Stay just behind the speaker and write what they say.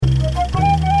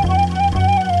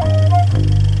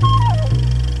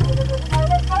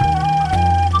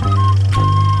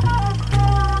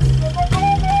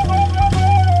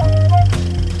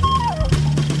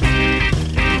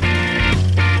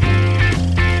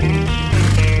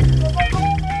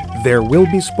There will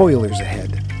be spoilers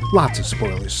ahead. Lots of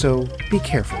spoilers, so be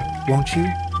careful, won't you?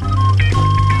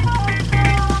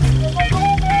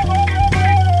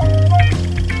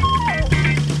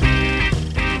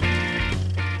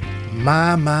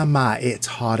 My, it's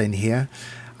hot in here.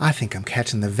 I think I'm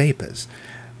catching the vapors.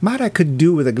 Might I could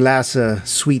do with a glass of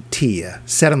sweet tea,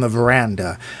 set on the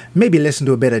veranda, maybe listen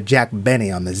to a bit of Jack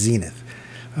Benny on the Zenith.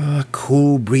 A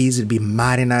cool breeze would be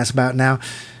mighty nice about now,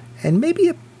 and maybe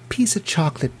a piece of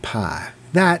chocolate pie.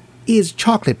 That is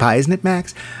chocolate pie, isn't it,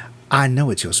 Max? I know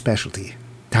it's your specialty.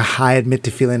 I admit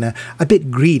to feeling a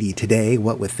bit greedy today,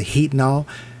 what with the heat and all.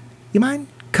 You mind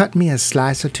cut me a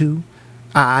slice or two?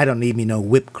 I don't need me no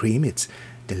whipped cream. It's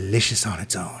delicious on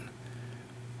its own.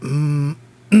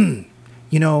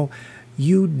 You know,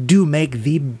 you do make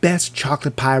the best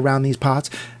chocolate pie around these parts.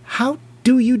 How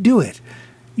do you do it?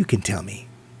 You can tell me.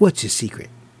 What's your secret?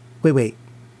 Wait.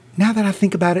 Now that I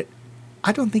think about it,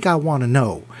 I don't think I want to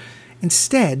know.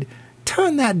 Instead,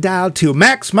 turn that dial to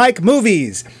Max Mike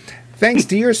Movies. Thanks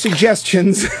to your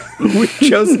suggestions, we've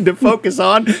chosen to focus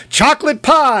on chocolate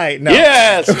pie. No.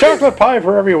 Yes, chocolate pie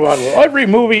for everyone. Every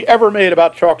movie ever made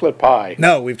about chocolate pie.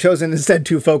 No, we've chosen instead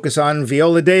to focus on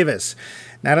Viola Davis.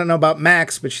 Now, I don't know about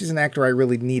Max, but she's an actor I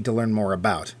really need to learn more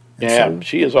about.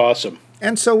 She is awesome.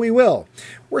 And so we will.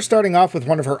 We're starting off with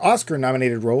one of her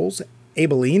Oscar-nominated roles,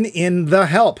 Aibileen in The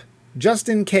Help. Just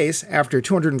in case, after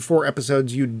 204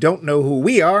 episodes, you don't know who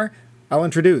we are, I'll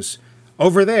introduce.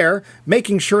 Over there,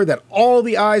 making sure that all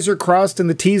the I's are crossed and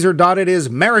the T's are dotted, is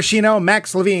Maraschino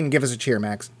Max Levine. Give us a cheer,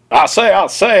 Max. I'll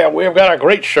say, we've got a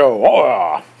great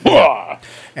show.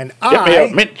 And Get me a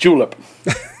mint julep.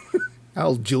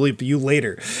 I'll julep you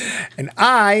later. And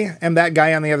I am that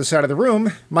guy on the other side of the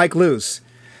room, Mike Luce.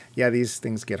 Yeah, these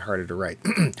things get harder to write.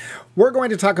 We're going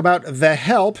to talk about The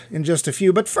Help in just a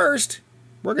few, but first,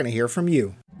 we're going to hear from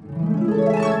you.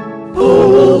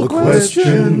 Poll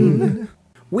question.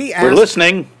 We're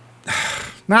listening.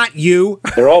 Not you.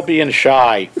 They're all being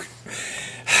shy.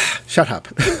 Shut up.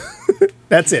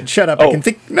 That's it. Shut up. I can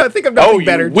think of nothing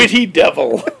better. You witty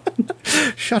devil.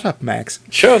 Shut up, Max.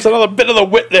 Show us another bit of the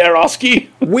wit there, Oski.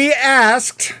 We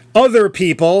asked other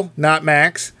people, not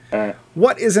Max,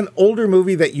 what is an older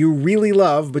movie that you really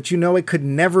love, but you know it could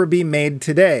never be made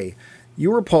today?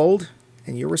 You were polled,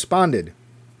 and you responded.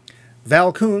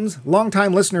 Val Coons,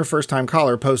 longtime listener, first-time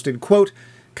caller, posted, quote,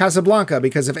 Casablanca,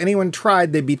 because if anyone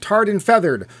tried, they'd be tarred and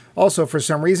feathered. Also, for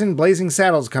some reason, Blazing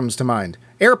Saddles comes to mind.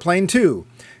 Airplane, too.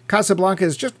 Casablanca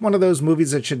is just one of those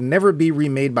movies that should never be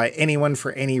remade by anyone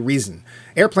for any reason.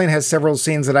 Airplane has several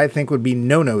scenes that I think would be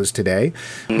no-nos today.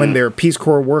 When they're Peace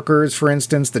Corps workers, for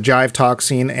instance, the jive talk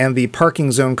scene, and the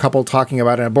parking zone couple talking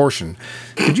about an abortion.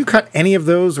 Could you cut any of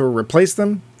those or replace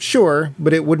them? Sure,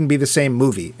 but it wouldn't be the same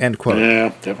movie, end quote.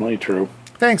 Yeah, definitely true.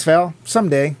 Thanks, Val.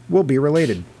 Someday, we'll be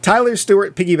related. Tyler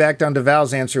Stewart piggybacked onto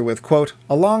Val's answer with, quote,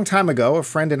 a long time ago, a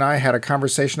friend and I had a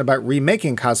conversation about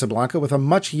remaking Casablanca with a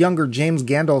much younger James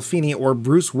Gandolfini or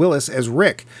Bruce Willis as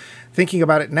Rick. Thinking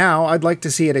about it now, I'd like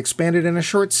to see it expanded in a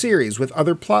short series with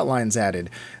other plot lines added.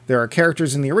 There are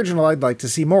characters in the original I'd like to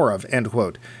see more of, end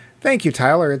quote. Thank you,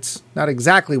 Tyler. It's not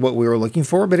exactly what we were looking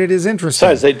for, but it is interesting.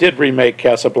 Besides, they did remake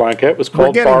Casablanca. It was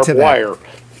called Barbed Wire.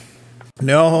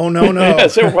 No.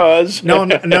 Yes, it was. No.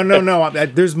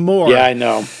 There's more. Yeah, I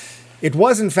know. It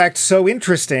was, in fact, so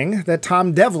interesting that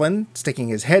Tom Devlin, sticking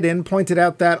his head in, pointed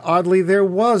out that, oddly, there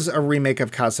was a remake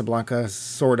of Casablanca,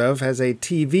 sort of, as a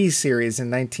TV series in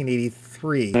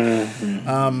 1983.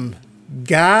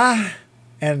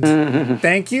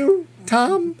 Thank you,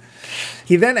 Tom.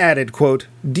 He then added, quote,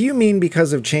 do you mean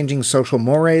because of changing social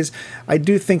mores? I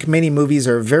do think many movies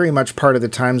are very much part of the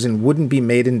times and wouldn't be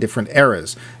made in different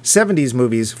eras. 70s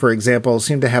movies, for example,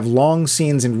 seem to have long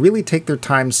scenes and really take their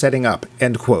time setting up,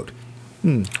 end quote.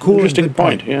 Cool. Interesting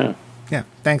point, yeah. Yeah,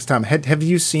 thanks, Tom. Have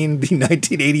you seen the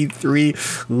 1983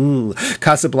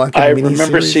 Casablanca I miniseries?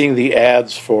 remember seeing the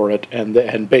ads for it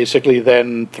and basically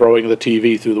then throwing the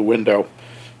TV through the window.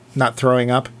 Not throwing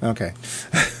up? Okay.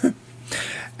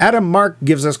 Adam Mark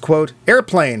gives us, quote,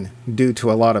 Airplane, due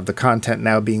to a lot of the content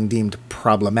now being deemed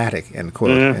problematic, end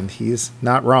quote. And he's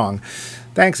not wrong.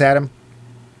 Thanks, Adam.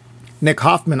 Nick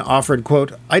Hoffman offered,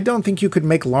 quote, I don't think you could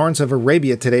make Lawrence of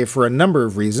Arabia today for a number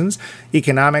of reasons.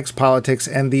 Economics, politics,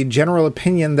 and the general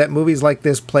opinion that movies like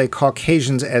this play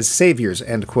Caucasians as saviors,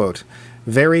 end quote.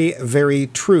 Very, very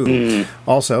true.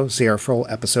 Also, see our full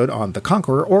episode on The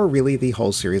Conqueror, or really the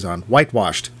whole series on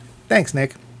Whitewashed. Thanks,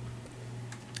 Nick.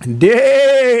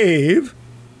 Dave,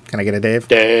 can I get a Dave?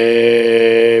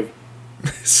 Dave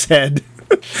said,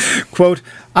 quote,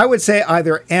 I would say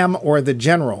either M or The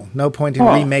General. No point in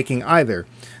remaking either.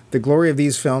 The glory of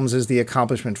these films is the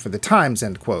accomplishment for the times,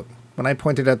 end quote. When I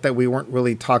pointed out that we weren't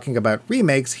really talking about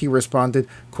remakes, he responded,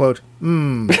 quote,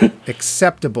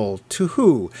 acceptable to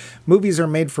who? Movies are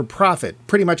made for profit.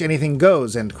 Pretty much anything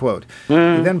goes, end quote. He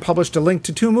then published a link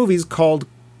to 2 movies called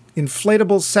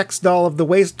Inflatable Sex Doll of the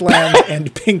Wasteland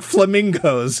and Pink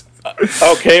Flamingos.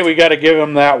 Okay, we got to give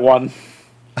him that one.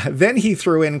 Then he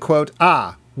threw in, quote,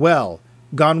 well,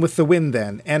 Gone with the Wind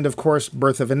then, and of course,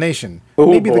 Birth of a Nation.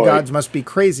 Maybe the gods must be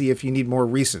crazy if you need more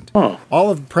recent. All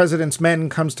of the President's Men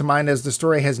comes to mind as the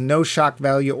story has no shock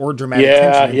value or dramatic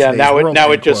tension. Yeah.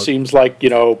 Now it just seems like,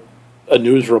 a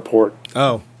news report.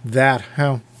 Oh, that.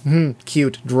 How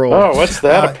cute, droll. Oh, what's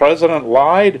that? A president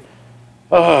lied?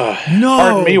 No.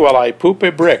 Pardon me while I poop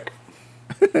a brick.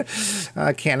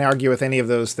 I can't argue with any of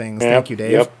those things. Thank you,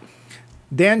 Dave. Yep.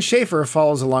 Dan Schaefer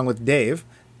follows along with Dave.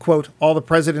 Quote, all the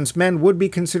President's Men would be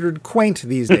considered quaint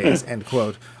these days, end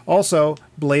quote. Also,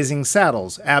 Blazing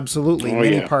Saddles. Absolutely.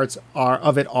 Many parts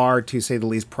of it are, to say the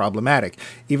least, problematic.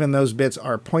 Even those bits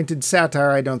are pointed satire.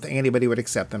 I don't think anybody would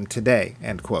accept them today,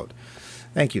 end quote.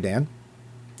 Thank you, Dan.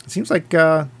 It seems like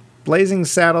Blazing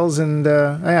Saddles and...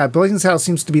 Blazing Saddles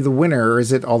seems to be the winner, or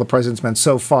is it All the President's Men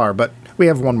so far? But we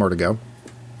have one more to go.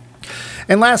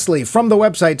 And lastly, from the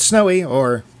website, Snowy,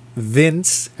 or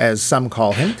Vince, as some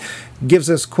call him,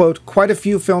 gives us, quote, quite a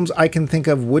few films I can think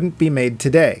of wouldn't be made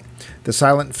today. The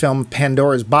silent film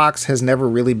Pandora's Box has never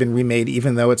really been remade,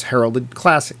 even though it's heralded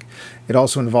classic. It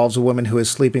also involves a woman who is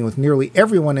sleeping with nearly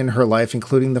everyone in her life,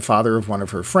 including the father of one of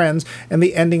her friends, and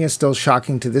the ending is still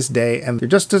shocking to this day, and there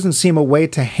just doesn't seem a way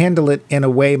to handle it in a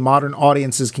way modern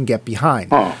audiences can get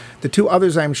behind. The 2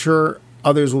 others I'm sure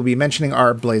others will be mentioning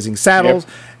are Blazing Saddles,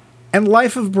 and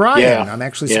Life of Brian. I'm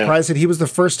actually surprised that he was the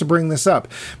first to bring this up.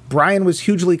 Brian was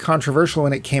hugely controversial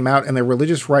when it came out, and the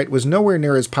religious right was nowhere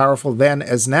near as powerful then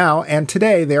as now, and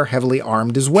today they're heavily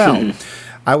armed as well.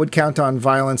 I would count on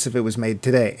violence if it was made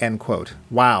today, end quote.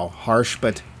 Wow, harsh,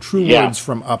 but true words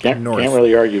from up north. Can't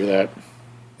really argue that.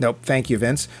 Nope, thank you,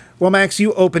 Vince. Well, Max,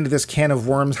 you opened this can of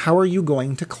worms. How are you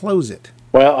going to close it?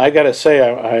 Well, I got to say,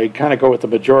 I kind of go with the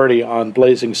majority on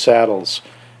Blazing Saddles.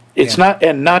 It's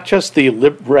not just the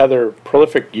rather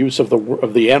prolific use of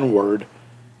the N word,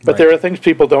 but there are things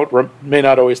people may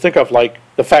not always think of, like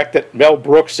the fact that Mel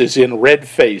Brooks is in red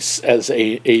face as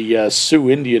a Sioux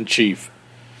Indian chief.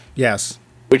 Yes,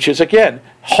 which is again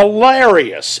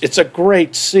hilarious. It's a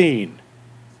great scene.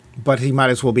 But he might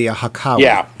as well be a Hakawi.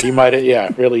 Yeah, he might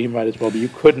as well be. You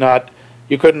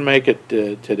couldn't make it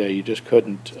today. You just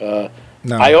couldn't.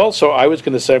 No. I was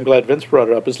going to say, I'm glad Vince brought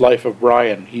it up, is Life of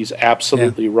Brian. He's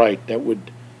absolutely right. That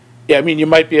would, you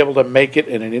might be able to make it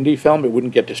in an indie film. It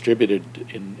wouldn't get distributed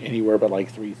in anywhere but like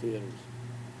 3 theaters.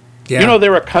 Yeah.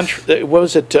 There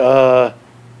are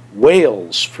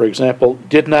Wales, for example,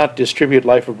 did not distribute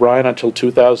Life of Brian until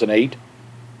 2008.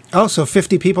 Oh, so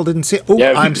 50 people didn't see it? Oh,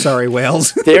 yeah. I'm sorry,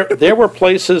 Wales. there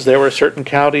were certain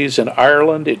counties in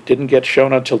Ireland, it didn't get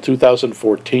shown until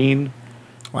 2014.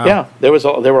 Wow. Yeah, there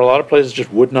were a lot of places just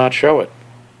would not show it.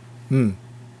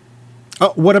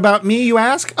 Oh, what about me, you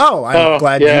ask? Oh, I'm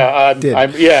glad you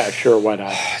did. Sure, why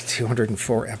not?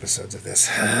 204 episodes of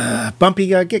this. Bumpy,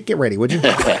 get ready, would you?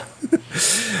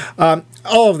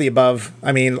 All of the above.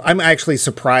 I mean, I'm actually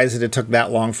surprised that it took that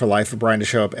long for Life of Brian to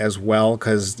show up as well,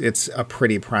 because it's a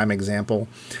pretty prime example.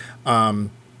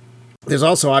 There's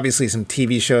also obviously some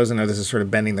TV shows. I know this is sort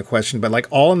of bending the question, but like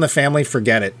All in the Family,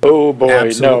 forget it. Oh boy,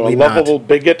 absolutely no. A lovable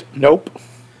bigot, nope.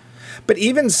 But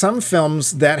even some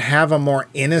films that have a more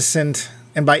innocent,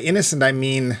 and by innocent I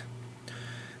mean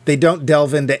they don't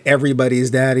delve into everybody's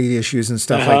daddy issues and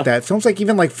stuff like that. Films like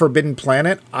even like Forbidden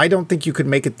Planet, I don't think you could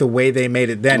make it the way they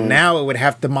made it then. Now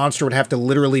the monster would have to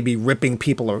literally be ripping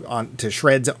people to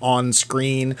shreds on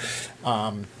screen.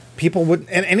 People would,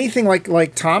 and anything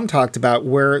like Tom talked about,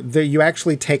 where you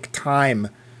actually take time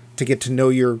to get to know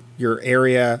your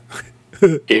area,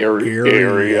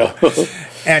 area,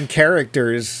 and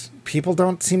characters. People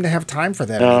don't seem to have time for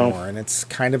that anymore, and it's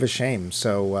kind of a shame.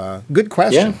 So, good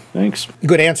question. Yeah, thanks.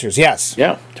 Good answers. Yes.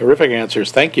 Yeah, terrific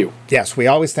answers. Thank you. Yes, we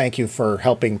always thank you for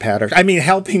helping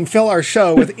helping fill our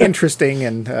show with interesting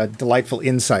and delightful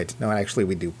insight. No, actually,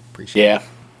 we do appreciate it. Yeah.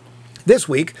 This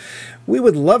week, we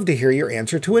would love to hear your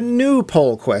answer to a new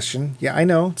poll question. Yeah, I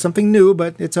know, something new,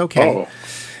 but it's okay.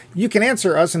 You can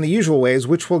answer us in the usual ways,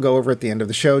 which we'll go over at the end of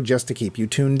the show just to keep you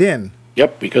tuned in.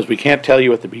 Yep, because we can't tell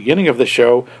you at the beginning of the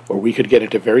show, or we could get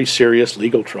into very serious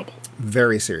legal trouble.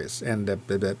 Very serious. And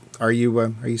are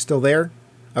you still there?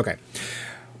 Okay.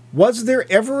 Was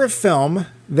there ever a film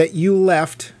that you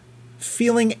left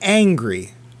feeling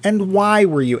angry, and why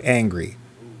were you angry?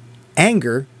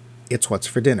 Anger, it's what's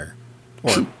for dinner.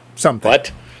 Or something.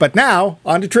 What? But now,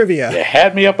 on to trivia. You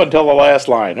had me up until the last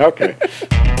line. Okay.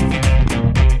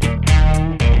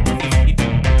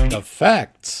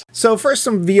 facts. So first,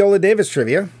 some Viola Davis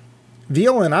trivia.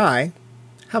 Viola and I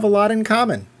have a lot in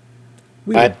common.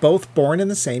 We were both born in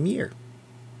the same year.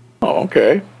 Oh,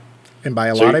 okay. And by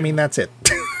a lot, I mean that's it.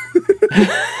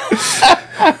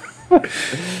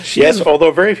 Yes,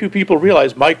 although very few people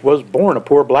realize Mike was born a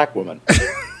poor black woman.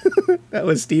 That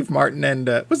was Steve Martin and,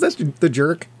 was that The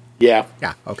Jerk? Yeah.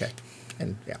 Yeah, okay.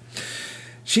 And yeah.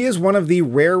 She is one of the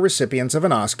rare recipients of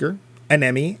an Oscar, an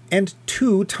Emmy, and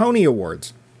 2 Tony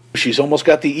Awards. She's almost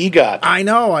got the EGOT. I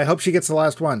know. I hope she gets the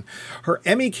last one. Her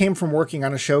Emmy came from working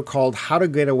on a show called How to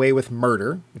Get Away with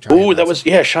Murder. Oh, that was,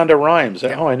 Shonda Rhimes.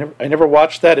 Yeah. Oh, I never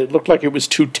watched that. It looked like it was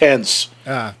too tense.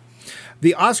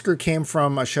 The Oscar came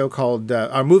from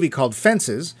a movie called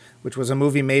Fences, which was a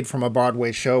movie made from a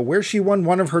Broadway show where she won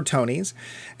one of her Tonys.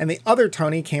 And the other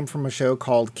Tony came from a show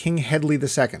called King Hedley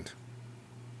II.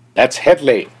 That's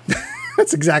Hedley.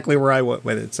 That's exactly where I went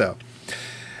with it, so.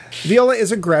 Viola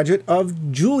is a graduate of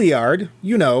Juilliard.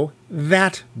 You know,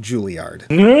 that Juilliard.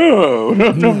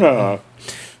 No.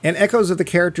 In echoes of the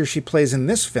character she plays in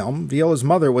this film, Viola's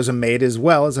mother was a maid as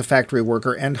well as a factory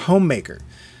worker and homemaker.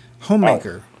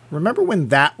 Homemaker. Oh. Remember when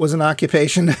that was an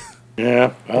occupation?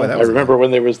 Yeah. Boy, I remember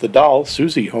when there was the doll,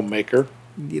 Susie Homemaker.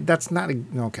 That's not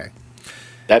okay.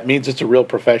 That means it's a real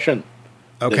profession.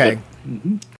 Okay.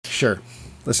 Mm-hmm. Sure.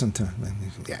 Listen to...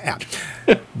 Yeah.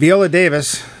 Viola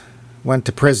Davis went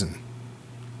to prison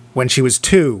when she was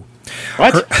 2.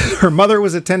 What? Her mother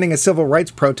was attending a civil rights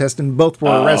protest and both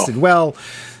were arrested. Well,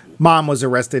 Mom was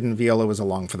arrested and Viola was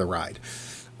along for the ride.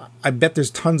 I bet there's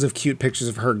tons of cute pictures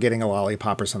of her getting a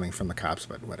lollipop or something from the cops,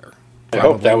 but whatever. I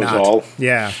hope that was all.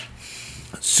 Yeah.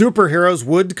 Superheroes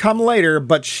would come later,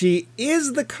 but she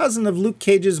is the cousin of Luke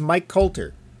Cage's Mike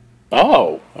Coulter.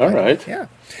 Oh, all right. Yeah.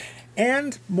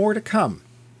 And more to come.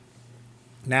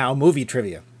 Now, movie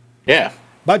trivia. Yeah.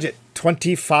 Budget,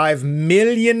 $25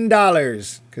 million.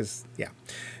 Because,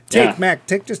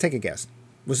 just take a guess.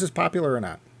 Was this popular or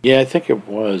not? Yeah, I think it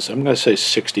was. I'm going to say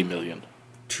 60 million.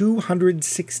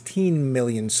 216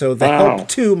 million. So The Help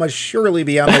 2 must surely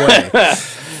be on the way.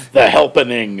 The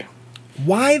Helpening.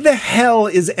 Why the hell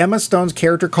is Emma Stone's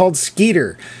character called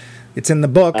Skeeter? It's in the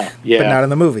book, but not in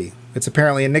the movie. It's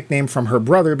apparently a nickname from her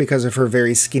brother because of her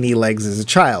very skinny legs as a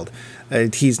child.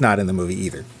 He's not in the movie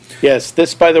either. Yes,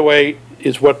 this, by the way,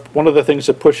 is one of the things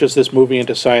that pushes this movie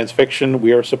into science fiction.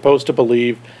 We are supposed to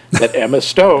believe that Emma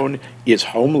Stone is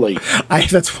homely.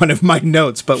 That's one of my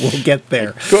notes, but we'll get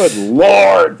there. Good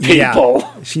Lord, people.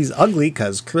 Yeah. She's ugly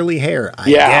because curly hair, I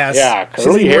guess. Yeah,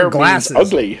 curly hair glasses. Means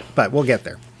ugly. But we'll get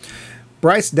there.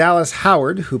 Bryce Dallas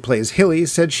Howard, who plays Hilly,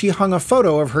 said she hung a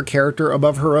photo of her character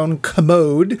above her own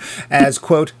commode as,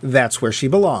 quote, that's where she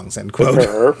belongs, end quote. Good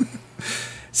for her.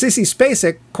 Sissy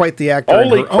Spacek, quite the actor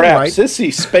Holy in her crap, own right. Sissy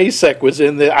Spacek was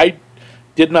in the... I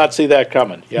did not see that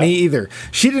coming. Yeah. Me either.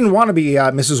 She didn't want to be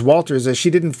Mrs. Walters as she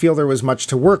didn't feel there was much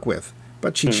to work with.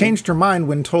 But she changed her mind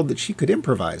when told that she could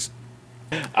improvise.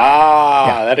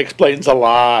 That explains a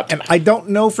lot. And I don't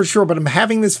know for sure, but I'm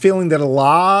having this feeling that a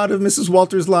lot of Mrs.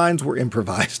 Walters' lines were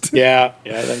improvised. Yeah,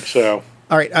 I think so.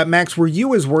 All right, Max, were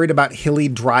you as worried about Hilly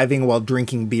driving while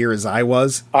drinking beer as I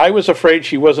was? I was afraid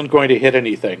she wasn't going to hit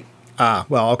anything.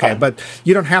 Well, okay, but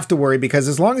you don't have to worry because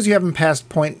as long as you haven't passed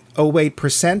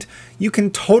 0.08%, you can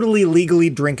totally legally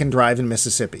drink and drive in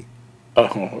Mississippi.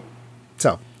 Oh.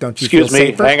 So, don't you Excuse feel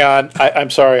me, safer? hang on. I'm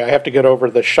sorry, I have to get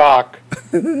over the shock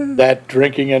that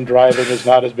drinking and driving is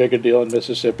not as big a deal in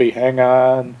Mississippi. Hang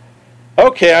on.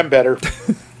 Okay, I'm better.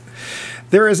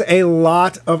 There is a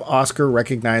lot of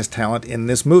Oscar-recognized talent in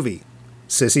this movie.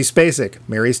 Sissy Spacek,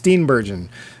 Mary Steenburgen,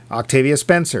 Octavia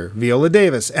Spencer, Viola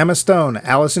Davis, Emma Stone,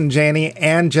 Allison Janney,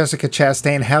 and Jessica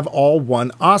Chastain have all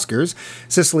won Oscars.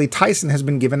 Cicely Tyson has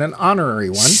been given an honorary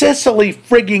one. Cicely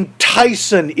frigging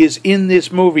Tyson is in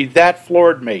this movie. That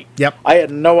floored me. Yep. I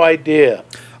had no idea.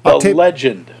 The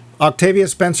legend. Octavia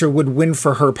Spencer would win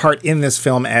for her part in this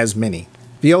film as Minnie.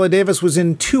 Viola Davis was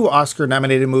in 2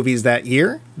 Oscar-nominated movies that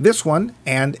year, this one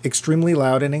and Extremely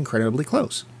Loud and Incredibly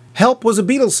Close. Help was a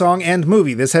Beatles song and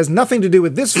movie. This has nothing to do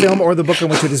with this film or the book on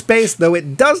which it is based, though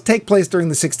it does take place during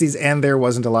the 60s, and there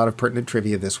wasn't a lot of pertinent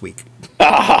trivia this week.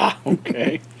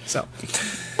 Okay. So,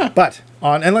 but,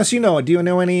 unless you know it, do you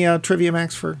know any trivia,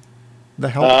 Max, for The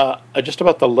Help? Just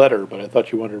about the letter, but I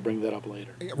thought you wanted to bring that up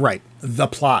later. Right. The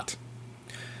plot.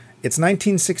 It's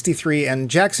 1963, and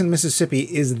Jackson, Mississippi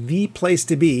is the place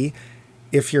to be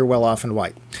if you're well off and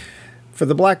white. For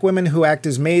the black women who act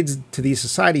as maids to these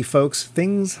society folks,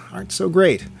 things aren't so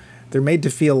great. They're made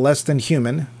to feel less than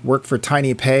human, work for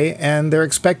tiny pay, and they're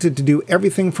expected to do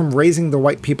everything from raising the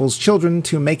white people's children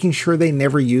to making sure they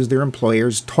never use their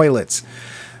employers' toilets.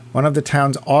 One of the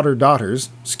town's otter daughters,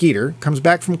 Skeeter, comes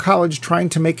back from college trying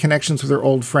to make connections with her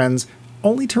old friends,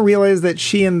 only to realize that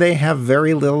she and they have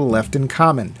very little left in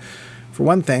common. For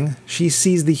one thing, she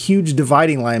sees the huge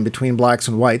dividing line between blacks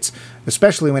and whites,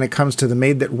 especially when it comes to the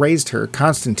maid that raised her,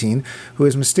 Constantine, who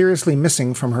is mysteriously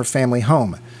missing from her family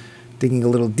home. Digging a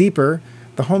little deeper,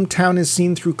 the hometown is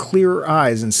seen through clearer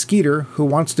eyes, and Skeeter, who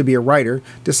wants to be a writer,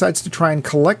 decides to try and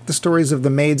collect the stories of the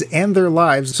maids and their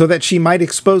lives so that she might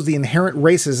expose the inherent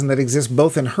racism that exists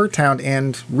both in her town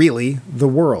and, really, the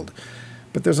world.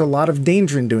 But there's a lot of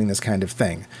danger in doing this kind of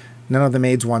thing. None of the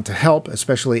maids want to help,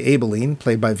 especially Aibileen,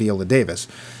 played by Viola Davis.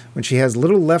 When she has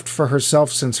little left for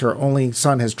herself since her only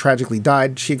son has tragically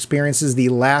died, she experiences the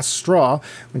last straw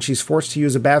when she's forced to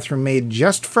use a bathroom made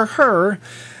just for her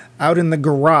out in the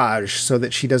garage so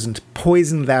that she doesn't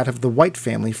poison that of the white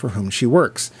family for whom she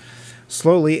works.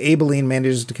 Slowly, Aibileen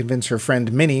manages to convince her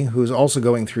friend Minnie, who's also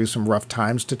going through some rough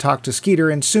times, to talk to Skeeter,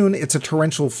 and soon it's a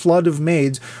torrential flood of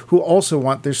maids who also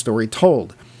want their story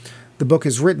told. The book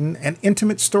is written, and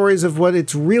intimate stories of what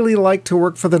it's really like to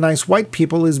work for the nice white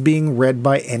people is being read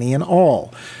by any and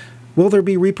all. Will there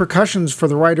be repercussions for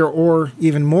the writer or,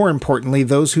 even more importantly,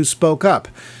 those who spoke up?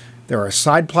 There are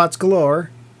side plots galore,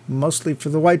 mostly for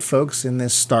the white folks in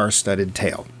this star-studded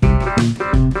tale.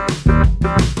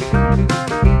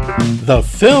 The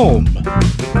film.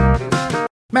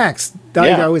 Max,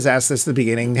 I always ask this at the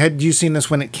beginning. Had you seen this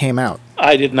when it came out?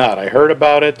 I did not. I heard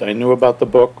about it. I knew about the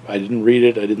book. I didn't read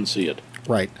it. I didn't see it.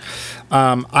 Right.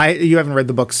 You haven't read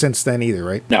the book since then either,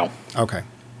 right? No. Okay.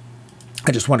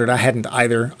 I just wondered. I hadn't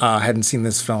either. Hadn't seen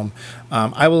this film.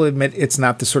 I will admit it's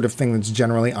not the sort of thing that's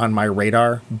generally on my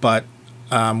radar, but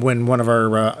when one of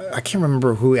our, I can't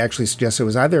remember who actually suggested, it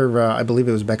was either, I believe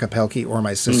it was Becca Pelkey or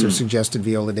my sister suggested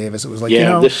Viola Davis. It was like,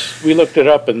 we looked it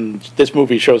up and this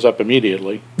movie shows up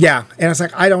immediately. Yeah, and it's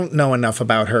like, I don't know enough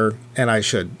about her, and I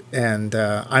should. And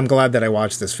I'm glad that I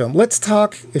watched this film. Let's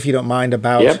talk, if you don't mind,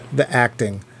 about the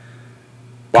acting.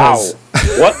 Wow.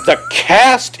 What the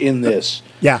cast in this.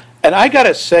 Yeah. And I got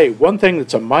to say, one thing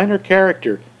that's a minor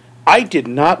character, I did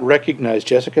not recognize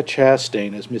Jessica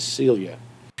Chastain as Miss Celia.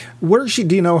 Where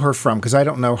do you know her from? Because I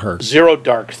don't know her. Zero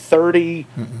Dark 30.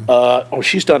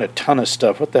 She's done a ton of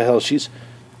stuff. What the hell? She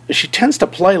tends to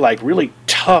play like really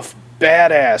tough,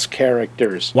 badass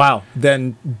characters. Wow.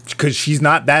 Then, because she's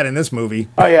not that in this movie.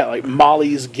 Oh, yeah, like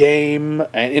Molly's Game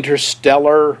and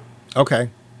Interstellar. Okay.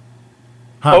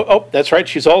 Huh. Oh, that's right.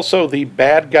 She's also the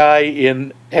bad guy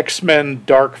in X-Men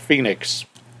Dark Phoenix.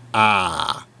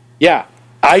 Ah. Yeah.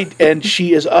 And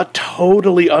she is a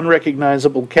totally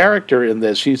unrecognizable character in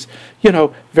this. She's,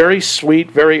 very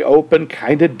sweet, very open,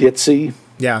 kind of ditzy.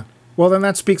 Yeah. Well, then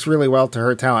that speaks really well to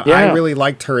her talent. Yeah. I really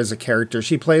liked her as a character.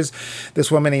 She plays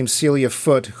this woman named Celia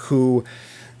Foote, who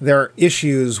there are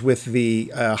issues with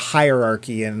the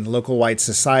hierarchy in local white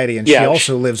society, and she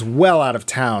also lives well out of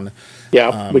town.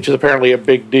 Yeah, which is apparently a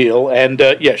big deal. And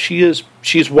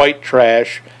she's white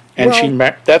trash, and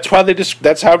that's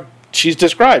how she's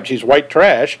described. She's white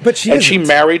trash, but she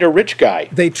married a rich guy.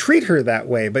 They treat her that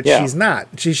way, but she's not.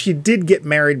 She did get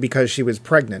married because she was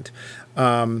pregnant.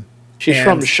 She's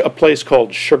from a place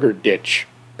called Sugar Ditch.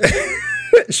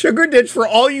 Sugar Ditch, for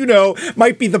all you know,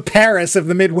 might be the Paris of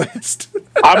the Midwest.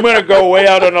 I'm going to go way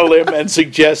out on a limb and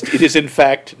suggest it is in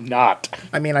fact not.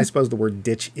 I mean, I suppose the word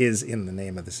ditch is in the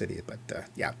name of the city, but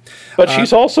yeah. But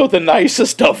she's also the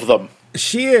nicest of them.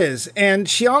 She is, and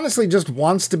she honestly just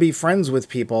wants to be friends with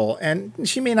people, and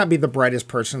she may not be the brightest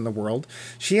person in the world.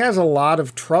 She has a lot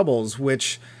of troubles,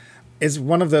 which is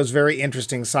one of those very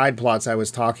interesting side plots I was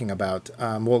talking about.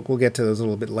 We'll get to those a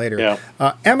little bit later.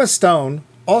 Yeah. Emma Stone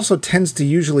also tends to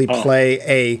usually play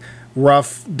a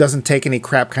rough, doesn't take any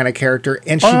crap kind of character,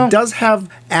 and she does have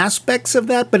aspects of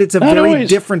that, but it's a very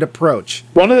different approach.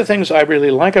 One of the things I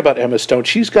really like about Emma Stone,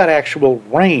 she's got actual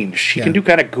range. She can do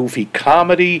kind of goofy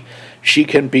comedy. She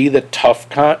can be the tough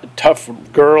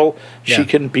girl. She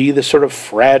can be the sort of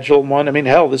fragile one. I mean,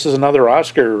 hell, this is another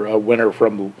Oscar winner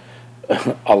from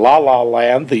A La La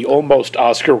Land, the almost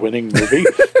Oscar-winning movie.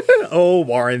 Oh,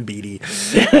 Warren Beatty.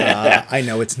 I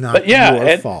know it's not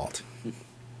your fault.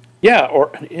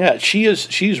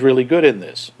 She's really good in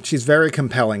this. She's very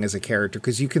compelling as a character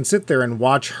because you can sit there and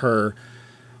watch her.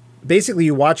 Basically,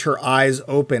 you watch her eyes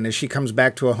open as she comes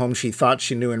back to a home she thought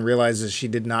she knew and realizes she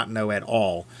did not know at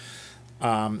all.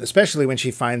 Especially when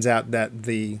she finds out that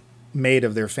the maid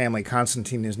of their family,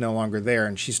 Constantine, is no longer there,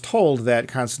 and she's told that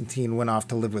Constantine went off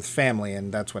to live with family,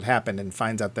 and that's what happened, and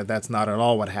finds out that that's not at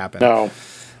all what happened. No.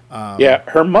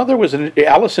 Her mother was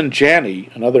Allison Janney,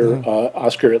 another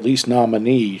Oscar at least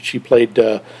nominee. She played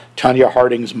Tanya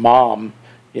Harding's mom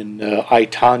in I,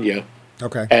 Tonya.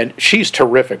 Okay. And she's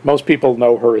terrific. Most people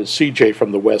know her as CJ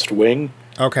from The West Wing.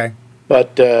 Okay.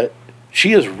 But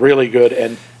she is really good.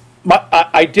 And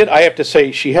I have to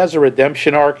say, she has a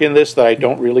redemption arc in this that I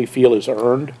don't really feel is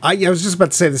earned. I was just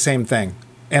about to say the same thing.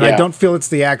 And Yeah. I don't feel it's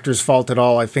the actor's fault at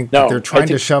all. I think that they're trying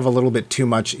to shove a little bit too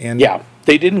much in. Yeah,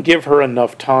 they didn't give her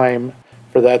enough time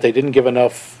for that. They didn't give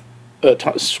enough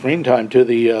screen time to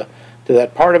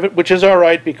that part of it, which is all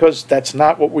right because that's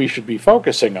not what we should be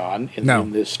focusing on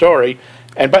in this story.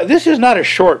 But this is not a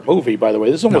short movie, by the way.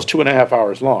 This is almost 2.5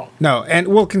 hours long. No, and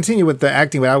we'll continue with the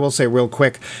acting, but I will say real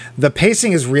quick, the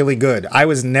pacing is really good. I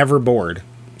was never bored.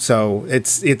 So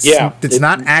it's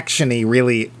not actiony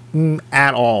really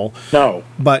at all. No.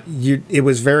 But it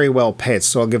was very well paced,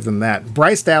 so I'll give them that.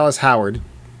 Bryce Dallas Howard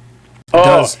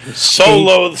does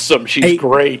loathsome. She's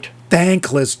great.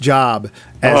 Thankless job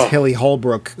as Hilly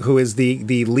Holbrook, who is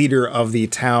the leader of the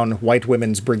town White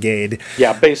Women's Brigade.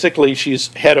 Yeah, basically she's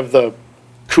head of the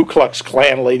Ku Klux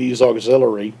Klan Ladies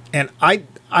Auxiliary. And I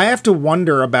have to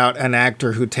wonder about an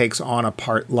actor who takes on a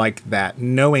part like that,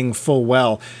 knowing full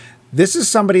well this is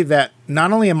somebody that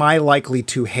not only am I likely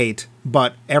to hate,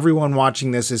 but everyone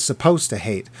watching this is supposed to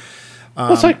hate.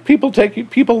 It's like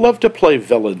people love to play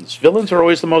villains. Villains are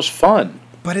always the most fun.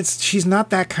 But she's not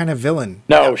that kind of villain.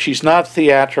 No, she's not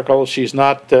theatrical. She's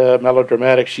not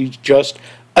melodramatic. She's just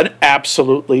an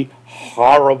absolutely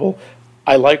horrible.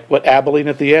 I like what Abilene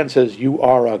at the end says, "You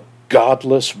are a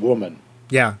godless woman."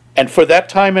 Yeah. And for that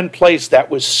time and place, that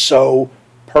was so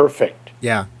perfect.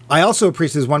 Yeah. I also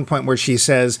appreciate this one point where she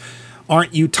says,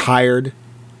 "Aren't you tired?"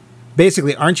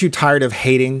 Basically, aren't you tired of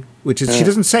hating? Which is, she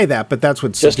doesn't say that, but that's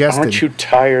what's suggested. Aren't you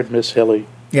tired, Miss Hilly?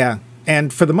 Yeah.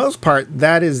 And for the most part,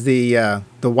 that is the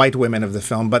white women of the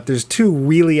film. But there's two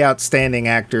really outstanding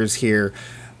actors here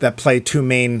that play two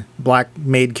main black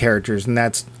maid characters, and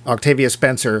that's Octavia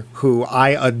Spencer, who I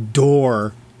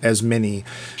adore as Minnie.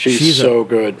 She's so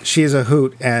good. She's a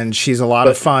hoot, and she's a lot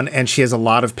of fun, and she has a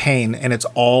lot of pain, and it's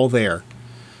all there.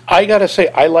 I gotta say,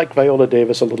 I like Viola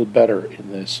Davis a little better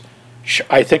in this.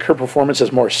 I think her performance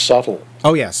is more subtle.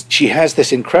 Oh, yes. She has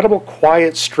this incredible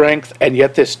quiet strength, and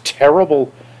yet this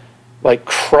terrible,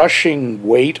 crushing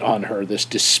weight on her, this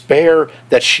despair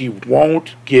that she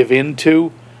won't give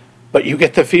into, but you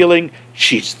get the feeling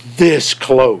she's this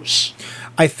close.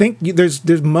 I think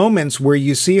there's moments where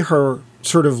you see her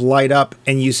sort of light up,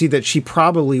 and you see that she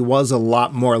probably was a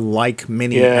lot more like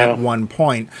Minnie at one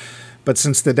point. But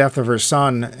since the death of her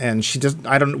son, and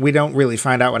we don't really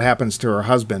find out what happens to her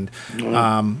husband.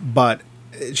 But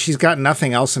she's got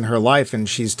nothing else in her life, and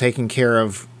she's taking care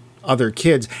of other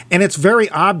kids. And it's very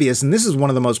obvious, and this is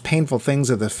one of the most painful things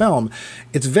of the film.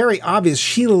 It's very obvious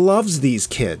she loves these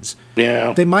kids.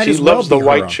 Yeah, they might as well loves the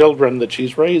white children that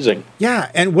she's raising.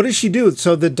 Yeah, and what does she do?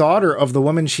 So the daughter of the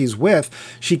woman she's with,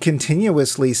 she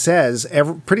continuously says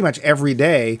pretty much every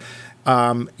day,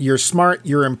 "You're smart,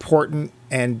 you're important."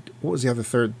 And what was the other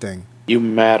third thing? You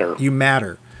matter. You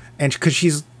matter. And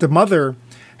because the mother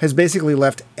has basically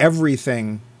left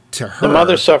everything to her. The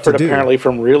mother suffered apparently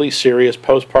from really serious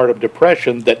postpartum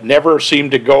depression that never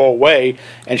seemed to go away,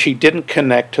 and she didn't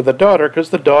connect to the daughter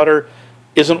because the daughter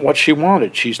isn't what she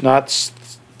wanted. She's not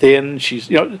thin.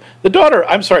 The daughter,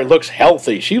 I'm sorry, looks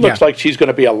healthy. She looks like she's going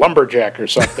to be a lumberjack or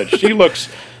something. She looks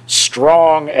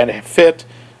strong and fit.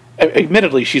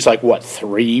 Admittedly, she's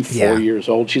 3, 4 years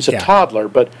old. She's a toddler,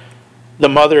 but the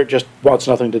mother just wants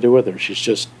nothing to do with her. She's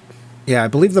just... Yeah, I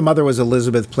believe the mother was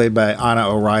Elizabeth, played by Anna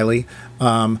O'Reilly,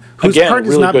 whose Again, part is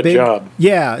really not good big. Job.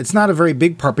 Yeah, it's not a very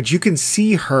big part, but you can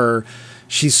see her.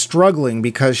 She's struggling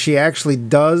because she actually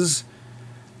does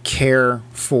care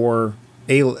for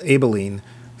Abilene,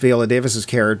 Viola Davis's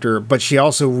character, but she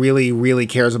also really, really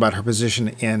cares about her position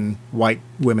in white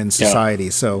women's society.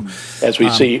 So, as we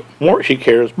see more, she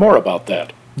cares more about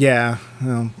that. Yeah,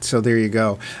 well, so there you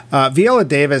go. Viola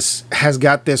Davis has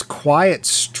got this quiet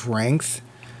strength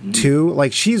too.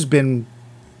 She's been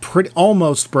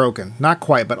almost broken, not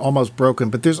quite, but almost broken.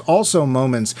 But there's also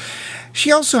moments.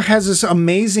 She also has this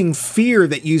amazing fear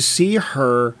that you see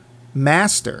her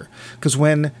master, because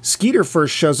when Skeeter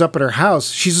first shows up at her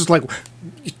house, she's just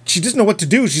she doesn't know what to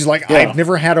do. She's like, I've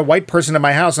never had a white person in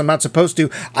my house. I'm not supposed to.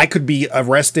 I could be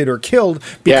arrested or killed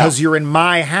because you're in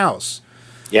my house.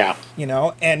 Yeah.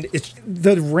 And it's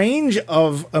the range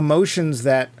of emotions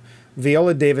that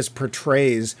Viola Davis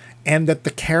portrays and that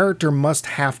the character must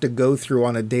have to go through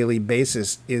on a daily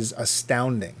basis is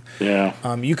astounding.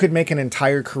 Yeah. You could make an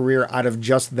entire career out of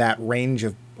just that range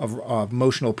of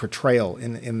emotional portrayal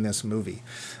in this movie.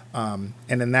 And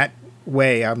in that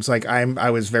way, I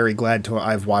was very glad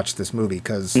I've watched this movie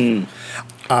because one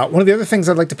of the other things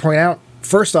I'd like to point out,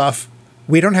 first off,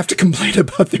 we don't have to complain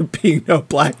about there being no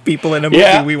black people in a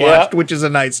movie we watched, which is a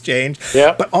nice change.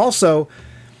 Yeah. But also,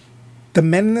 the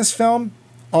men in this film,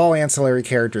 all ancillary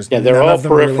characters. Yeah, they're None all of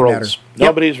them really matter. peripherals.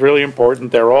 Nobody's really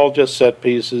important. They're all just set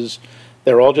pieces.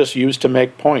 They're all just used to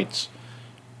make points.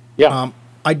 Yeah.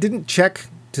 I didn't check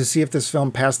to see if this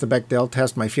film passed the Bechdel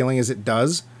test. My feeling is it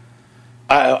does.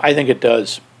 I think it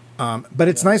does. But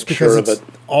it's nice because it's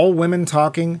all women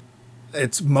talking.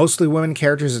 It's mostly women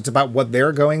characters. It's about what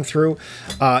they're going through.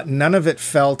 None of it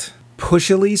felt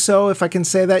pushily so, if I can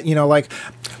say that. You know, like,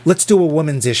 let's do a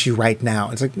woman's issue right now.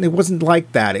 It's like, it wasn't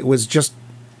like that. It was just,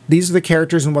 these are the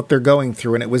characters and what they're going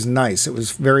through, and it was nice. It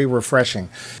was very refreshing.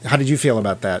 How did you feel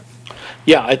about that?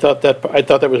 Yeah, I thought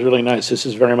that was really nice. This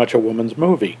is very much a woman's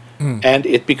movie, and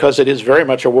because it is very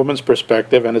much a woman's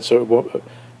perspective, and it's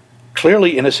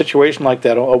clearly in a situation like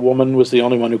that, a woman was the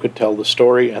only one who could tell the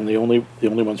story, and the only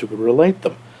ones who could relate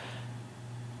them.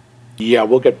 Yeah,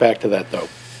 we'll get back to that though.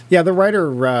 Yeah, the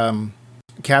writer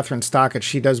Catherine Stockett,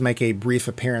 she does make a brief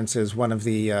appearance as one of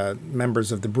the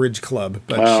members of the Bridge Club,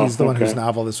 but she's the one whose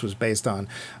novel this was based on.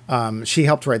 She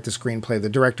helped write the screenplay. The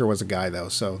director was a guy, though,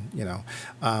 so, you know.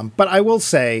 But I will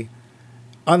say,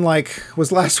 unlike,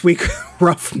 was last week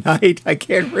Rough Night? I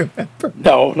can't remember.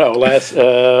 No,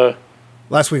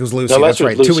 Last week was Lucy, no, that's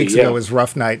right. Lucy, 2 weeks ago was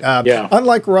Rough Night. Yeah.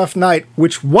 Unlike Rough Night,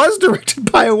 which was directed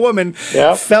by a woman,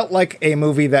 felt like a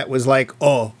movie that was like,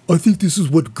 oh, I think this is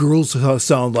what girls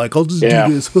sound like. I'll just do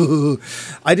this.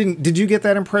 Did you get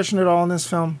that impression at all in this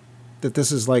film? That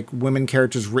this is like women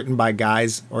characters written by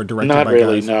guys or directed by guys? Not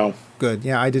really, no. Good.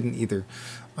 Yeah, I didn't either.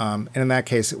 And in that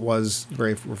case, it was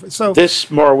very... So this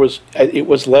it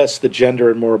was less the gender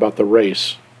and more about the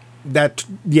race. That,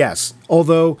 yes.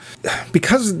 Although,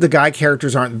 because the guy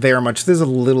characters aren't there much, there's a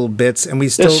little bits, and we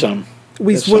still...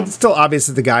 It's still obvious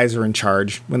that the guys are in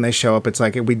charge when they show up. It's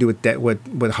like we do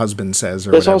what husband says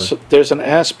or whatever. There's an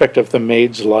aspect of the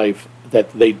maid's life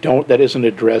that that isn't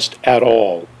addressed at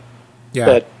all. Yeah.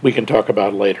 That we can talk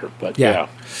about later, but yeah.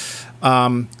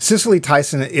 Cicely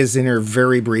Tyson is in here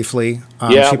very briefly.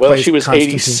 She was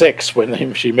 86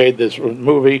 when she made this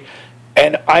movie,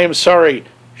 and I am sorry,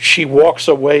 she walks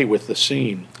away with the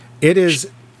scene. It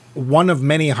is one of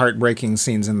many heartbreaking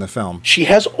scenes in the film. She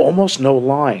has almost no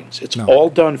lines. It's all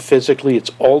done physically.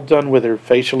 It's all done with her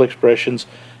facial expressions,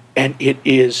 and it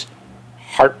is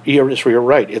you're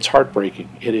right. It's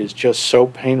heartbreaking. It is just so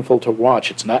painful to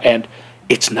watch. It's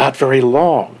not very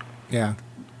long. Yeah.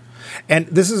 And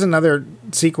this is another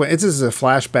sequence. This is a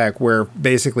flashback where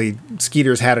basically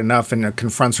Skeeter's had enough and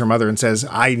confronts her mother and says,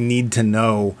 I need to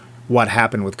know what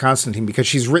happened with Constantine, because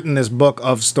she's written this book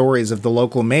of stories of the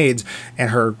local maids, and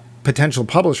her potential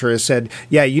publisher has said,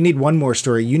 yeah, you need one more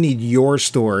story. You need your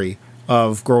story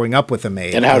of growing up with a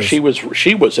maid. And how she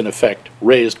was in effect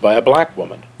raised by a black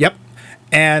woman. Yep.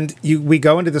 And we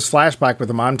go into this flashback where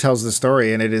the mom tells the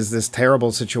story, and it is this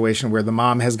terrible situation where the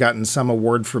mom has gotten some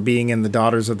award for being in the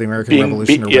Daughters of the American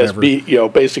Revolution or whatever.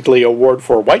 Yes, basically award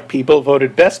for white people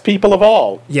voted best people of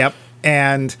all. Yep.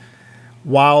 And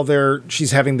while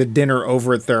she's having the dinner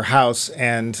over at their house,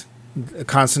 and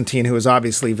Constantine, who is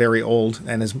obviously very old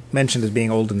and is mentioned as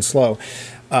being old and slow,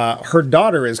 her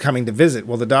daughter is coming to visit.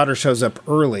 Well, the daughter shows up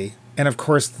early, and of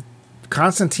course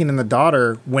Constantine and the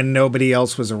daughter, when nobody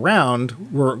else was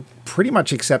around, were pretty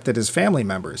much accepted as family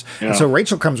members. Yeah. And so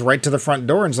Rachel comes right to the front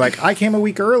door and is like, I came a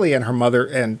week early, and her mother,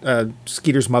 and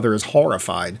Skeeter's mother, is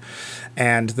horrified.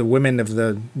 And the women of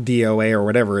the DOA, or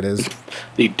whatever it is.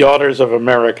 The Daughters of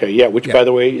America, which, by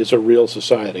the way, is a real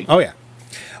society. Oh, yeah.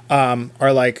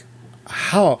 Are like,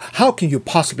 how can you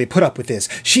possibly put up with this?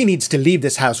 She needs to leave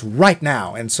this house right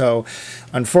now. And so,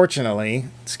 unfortunately,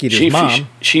 Skeeter's mom...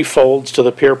 She folds to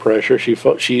the peer pressure.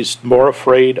 She's more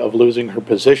afraid of losing her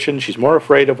position. She's more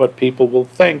afraid of what people will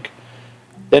think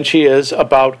than she is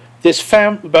about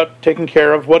about taking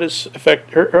care of what is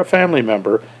affect her family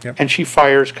member. Yep. And she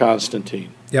fires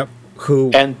Constantine. Yep.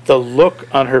 And the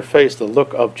look on her face, the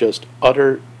look of just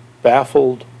utter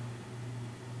baffled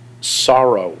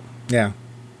sorrow. Yeah.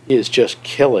 Is just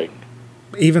killing.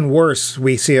 Even worse,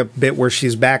 we see a bit where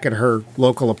she's back at her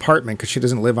local apartment because she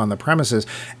doesn't live on the premises.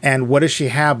 And what does she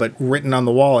have but written on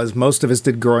the wall, as most of us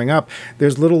did growing up?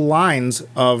 There's little lines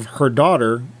of her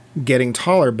daughter getting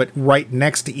taller, but right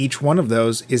next to each one of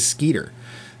those is Skeeter.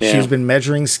 Yeah. She's been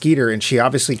measuring Skeeter, and she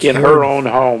obviously in her own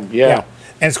home. Yeah.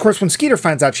 And of course, when Skeeter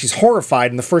finds out, she's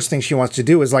horrified, and the first thing she wants to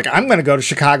do is like, I'm going to go to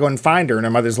Chicago and find her. And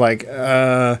her mother's like,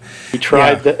 He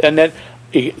tried that, and then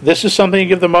this is something you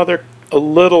give the mother a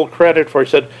little credit for. He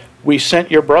said, we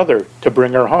sent your brother to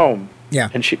bring her home. Yeah.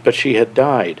 But she had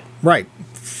died. Right.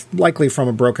 likely from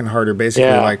a broken heart, or basically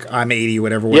like, I'm 80,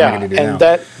 whatever, what am I going to do now? And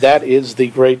that is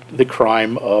the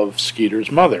crime of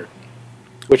Skeeter's mother,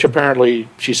 which apparently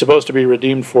she's supposed to be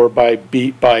redeemed for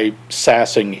by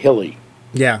sassing Hilly.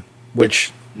 Yeah.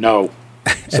 Which no.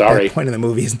 Sorry. At that point in the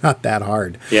movie is not that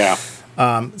hard. Yeah.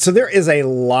 So there is a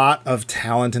lot of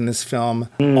talent in this film.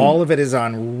 All of it is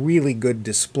on really good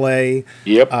display.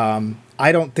 Yep.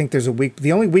 I don't think there's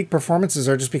the only weak performances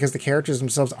are just because the characters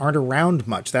themselves aren't around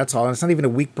much. That's all. And it's not even a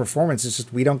weak performance. It's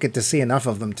just we don't get to see enough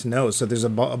of them to know. So there's a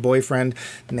boyfriend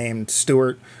named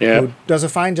Stuart who does a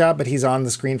fine job, but he's on the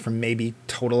screen for maybe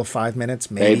total of 5 minutes.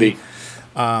 Maybe.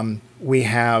 We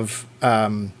have...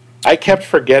 I kept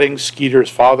forgetting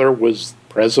Skeeter's father was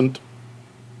present.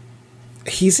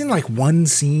 He's in like one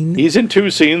scene. He's in 2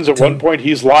 scenes. At one point,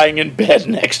 he's lying in bed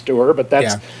next to her, but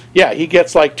that's... Yeah, he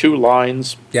gets like 2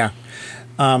 lines. Yeah.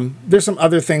 There's some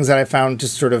other things that I found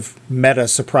just sort of meta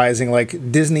surprising,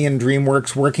 like Disney and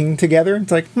DreamWorks working together.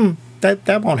 It's like,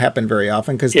 that won't happen very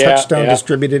often because Touchstone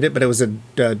distributed it, but it was a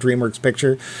DreamWorks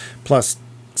picture plus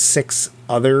 6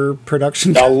 other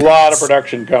production companies. A lot of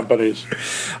production companies.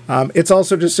 It's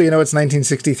also, just so you know, it's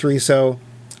 1963, so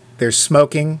there's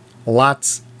smoking,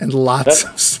 lots and lots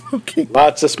of smoking.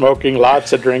 Lots of smoking,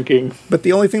 lots of drinking. But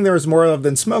the only thing there was more of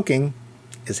than smoking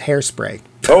is hairspray.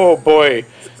 Oh, boy.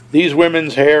 These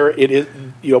women's hair, it is,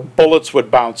 bullets would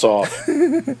bounce off.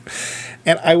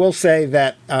 And I will say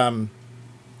that I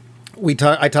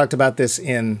talked about this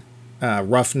in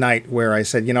Rough Night, where I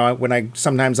said, when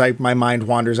sometimes my mind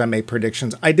wanders, I make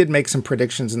predictions. I did make some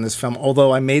predictions in this film,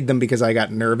 although I made them because I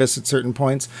got nervous at certain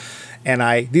points.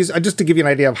 And just to give you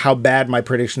an idea of how bad my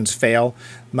predictions fail,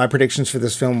 my predictions for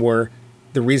this film were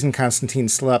the reason Constantine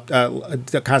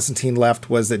left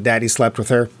was that Daddy slept with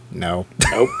her. No.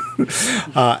 Nope.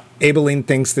 Aibileen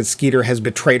thinks that Skeeter has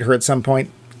betrayed her at some point.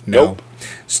 No. Nope.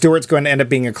 Stuart's going to end up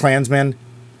being a Klansman.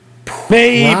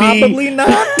 Maybe. Probably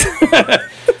not.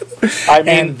 I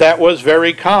mean, that was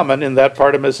very common in that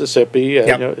part of Mississippi,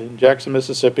 in Jackson,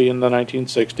 Mississippi in the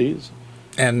 1960s.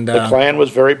 And the Klan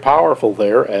was very powerful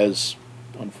there, as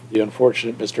the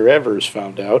unfortunate Mr. Evers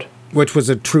found out. Which was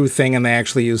a true thing, and they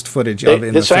actually used footage of it in the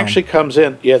film. This actually comes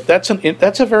in. Yeah, that's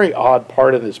a very odd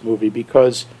part of this movie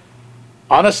because,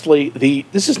 honestly,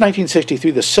 this is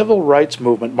 1963. The civil rights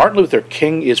movement. Martin Luther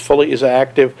King is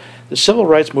active. The civil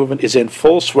rights movement is in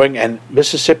full swing, and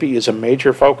Mississippi is a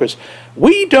major focus.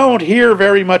 We don't hear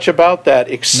very much about that,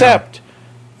 except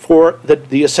for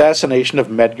the assassination of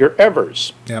Medgar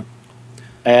Evers. Yep.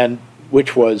 And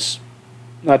which was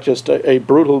not just a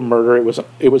brutal murder,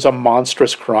 it was a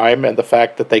monstrous crime, and the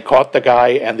fact that they caught the guy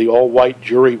and the all-white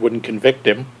jury wouldn't convict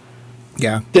him.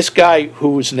 Yeah. This guy,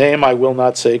 whose name I will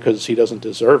not say because he doesn't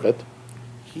deserve it,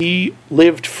 he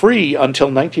lived free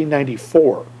until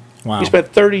 1994. Wow. He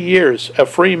spent 30 years a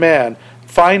free man.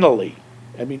 Finally,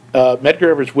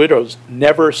 Medgar Evers' widows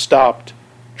never stopped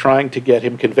trying to get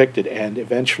him convicted, and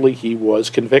eventually he was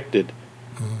convicted,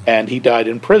 and he died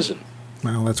in prison.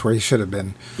 Well, that's where he should have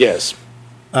been. Yes.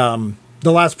 The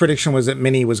last prediction was that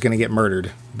Minnie was going to get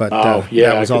murdered, but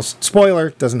that was all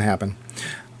spoiler. Doesn't happen.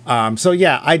 So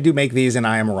I do make these, and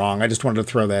I am wrong. I just wanted to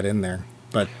throw that in there.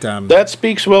 But that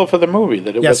speaks well for the movie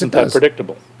that it wasn't that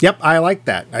predictable. Yep, I like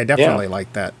that. I definitely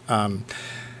like that.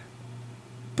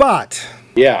 But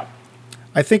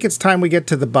I think it's time we get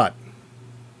to the but.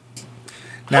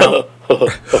 Now,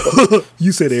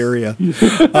 you said area. You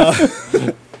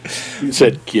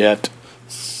said get.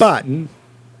 But,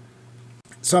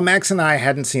 so Max and I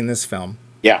hadn't seen this film.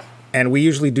 Yeah. And we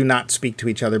usually do not speak to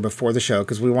each other before the show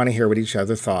because we want to hear what each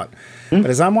other thought. But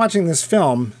as I'm watching this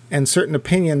film and certain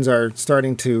opinions are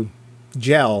starting to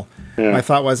gel, my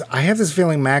thought was, I have this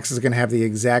feeling Max is going to have the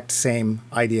exact same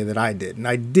idea that I did. And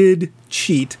I did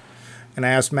cheat. And I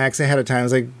asked Max ahead of time, I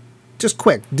was like, just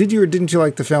quick, did you or didn't you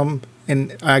like the film?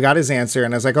 And I got his answer,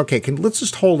 and I was like, okay, let's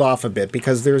just hold off a bit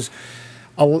because there's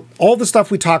all the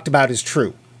stuff we talked about is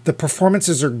true. The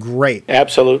performances are great.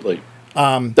 Absolutely.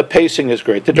 The pacing is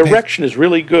great. The direction is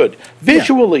really good.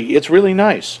 Visually, it's really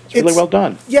nice. It's really well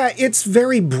done. Yeah, it's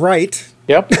very bright.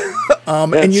 Yep.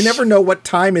 And you never know what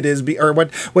time it is, or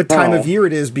what time of year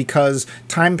it is, because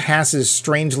time passes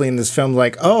strangely in this film.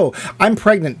 Like, oh, I'm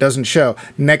pregnant, doesn't show.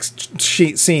 Next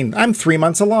scene, I'm 3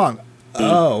 months along.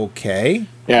 Okay.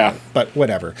 Yeah. But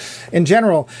whatever. In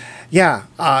general,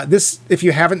 this, if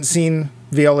you haven't seen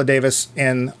Viola Davis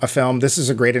in a film, this is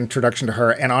a great introduction to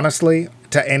her, and honestly,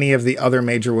 to any of the other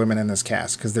major women in this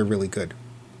cast, because they're really good.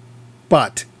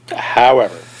 But,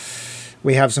 however,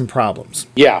 we have some problems.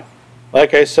 Yeah.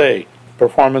 Like I say,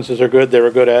 performances are good. There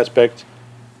are good aspects.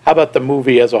 How about the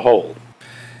movie as a whole?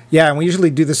 Yeah, and we usually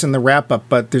do this in the wrap-up,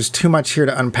 but there's too much here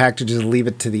to unpack to just leave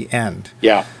it to the end.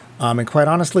 Yeah. And quite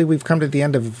honestly, we've come to the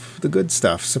end of the good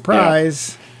stuff.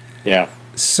 Surprise! Yeah.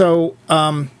 So,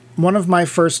 one of my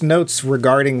first notes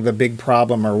regarding the big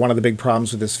problem, or one of the big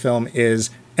problems with this film, is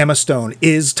Emma Stone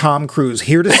is Tom Cruise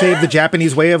here to save the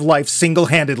Japanese way of life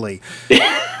single-handedly.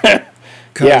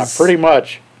 Yeah, pretty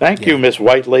much. Thank you, Miss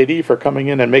White Lady, for coming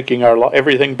in and making our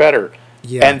everything better.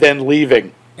 Yeah. And then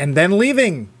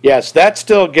leaving. Yes, that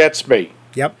still gets me.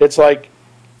 Yep. It's like,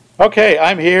 okay,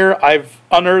 I'm here. I've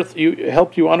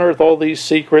helped you unearth all these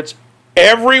secrets.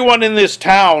 Everyone in this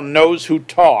town knows who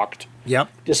talked. Yep.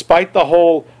 Despite the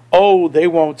whole, they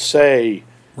won't say.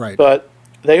 Right. But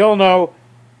they all know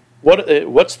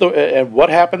what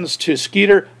happens to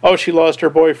Skeeter? Oh, she lost her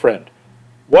boyfriend.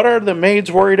 What are the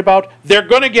maids worried about? They're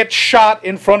going to get shot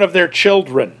in front of their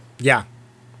children. Yeah.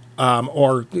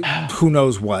 Or who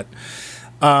knows what.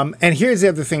 And here's the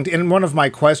other thing. And one of my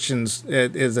questions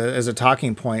as a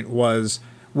talking point was,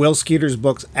 will Skeeter's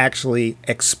books actually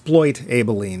exploit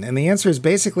Aibileen? And the answer is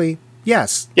basically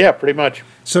yes. Yeah, pretty much.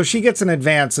 So she gets an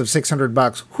advance of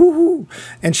 $600. Whoo-hoo!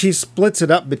 And she splits it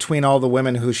up between all the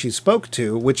women who she spoke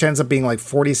to, which ends up being like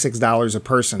 $46 a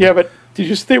person. Yeah, but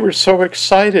they were so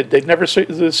excited. They'd never see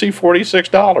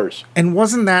 $46. And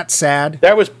wasn't that sad?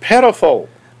 That was pitiful.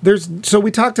 So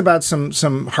we talked about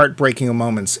some heartbreaking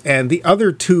moments, and the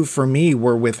other two for me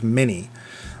were with Minnie.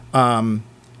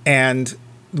 And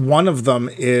one of them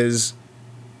is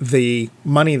the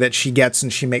money that she gets,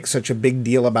 and she makes such a big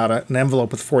deal about an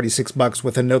envelope with $46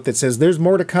 with a note that says, "There's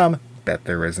more to come." Bet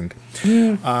there isn't.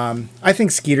 I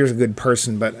think Skeeter's a good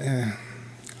person, but...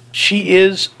 She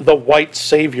is the white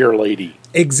savior lady.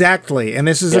 Exactly, and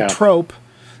this is a trope.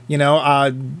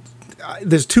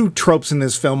 There's two tropes in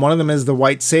this film. One of them is the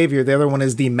white savior. The other one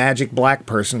is the magic black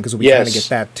person, because we kind of get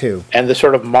that too. And the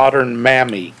sort of modern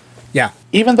mammy. Yeah.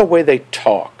 Even the way they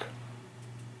talk.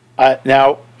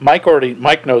 Now, Mike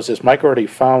knows this. Mike already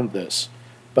found this.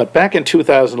 But back in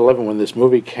 2011, when this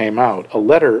movie came out,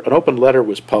 an open letter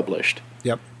was published.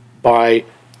 Yep. By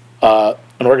an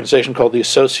organization called the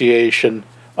Association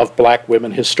of Black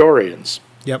Women Historians.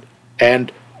 Yep.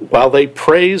 And while they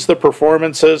praise the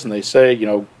performances and they say,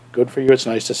 good for you, it's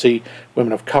nice to see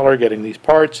women of color getting these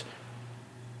parts,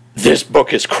 this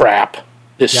book is crap.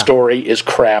 This story is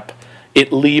crap.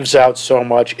 It leaves out so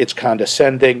much. It's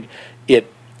condescending. The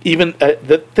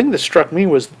thing that struck me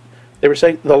was they were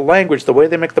saying the language, the way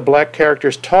they make the black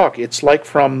characters talk, it's like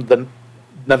from the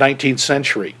 19th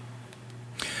century.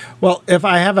 Well, if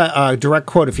I have a direct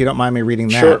quote, if you don't mind me reading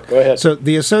that. Sure, go ahead. So,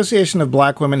 the Association of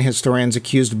Black Women Historians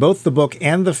accused both the book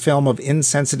and the film of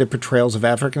insensitive portrayals of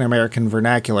African American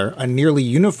vernacular, a nearly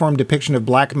uniform depiction of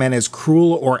black men as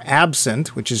cruel or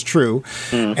absent, which is true,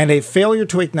 and a failure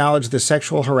to acknowledge the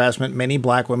sexual harassment many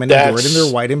black women endured in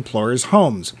their white employers'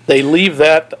 homes. They leave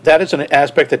that. That is an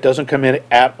aspect that doesn't come in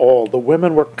at all. The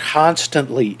women were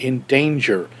constantly in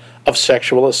danger of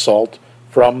sexual assault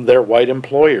from their white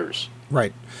employers.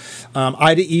 Right.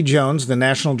 Ida E. Jones, the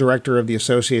national director of the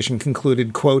association,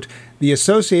 concluded, quote, "The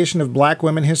Association of Black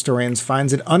Women Historians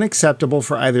finds it unacceptable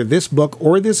for either this book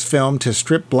or this film to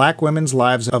strip black women's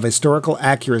lives of historical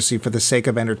accuracy for the sake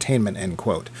of entertainment," end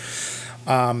quote.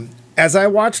 As I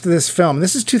watched this film,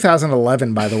 this is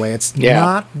 2011, by the way. It's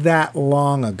not that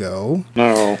long ago.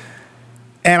 No.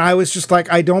 And I was just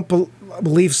like, I don't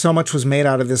believe so much was made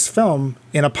out of this film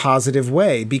in a positive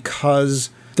way, because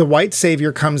the white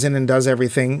savior comes in and does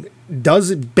everything,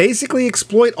 does basically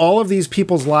exploit all of these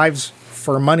people's lives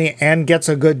for money and gets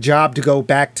a good job to go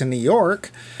back to New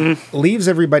York, leaves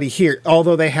everybody here.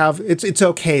 Although they have, it's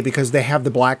okay because they have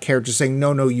the black character saying,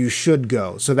 no, you should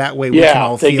go. So that way we can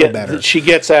all feel better. She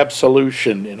gets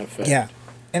absolution in effect. Yeah.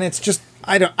 And it's just,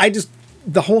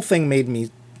 the whole thing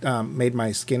made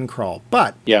my skin crawl.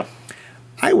 But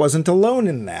I wasn't alone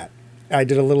in that. I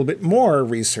did a little bit more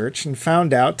research and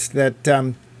found out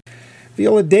that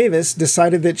Viola Davis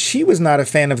decided that she was not a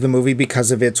fan of the movie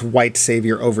because of its white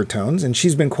savior overtones, and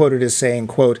she's been quoted as saying,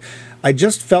 quote, "I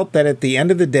just felt that at the end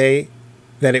of the day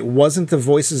that it wasn't the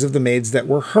voices of the maids that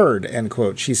were heard," end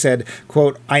quote. She said,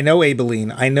 quote, "I know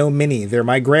Aibileen, I know Minnie, they're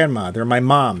my grandma, they're my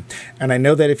mom, and I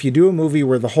know that if you do a movie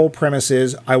where the whole premise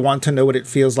is, I want to know what it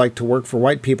feels like to work for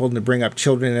white people and to bring up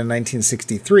children in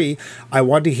 1963, I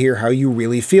want to hear how you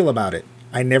really feel about it.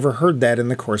 I never heard that in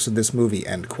the course of this movie,"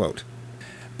 end quote.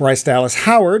 Bryce Dallas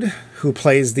Howard, who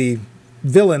plays the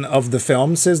villain of the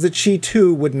film, says that she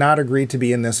too would not agree to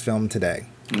be in this film today.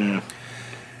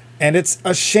 And it's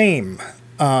a shame,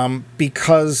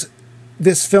 because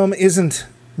this film isn't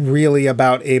really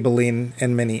about Aibileen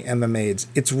and Minnie and the maids.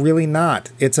 It's really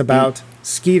not. It's about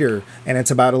Skeeter, and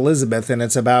it's about Elizabeth, and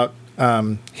it's about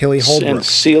Hilly Holbrook. And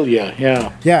Celia,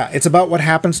 yeah. Yeah, it's about what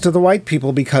happens to the white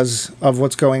people because of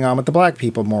what's going on with the black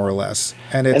people, more or less.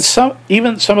 And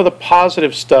even some of the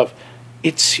positive stuff,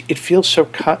 it feels so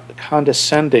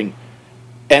condescending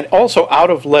and also out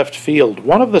of left field.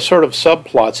 One of the sort of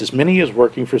subplots is Minnie is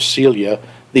working for Celia,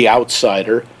 the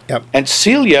outsider, and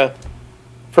Celia,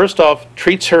 first off,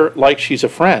 treats her like she's a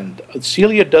friend.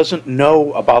 Celia doesn't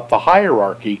know about the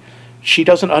hierarchy. She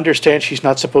doesn't understand she's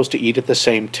not supposed to eat at the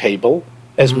same table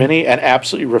as Minnie and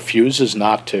absolutely refuses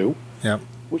not to,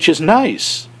 which is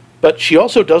nice. But she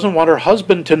also doesn't want her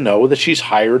husband to know that she's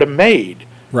hired a maid.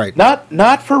 Right.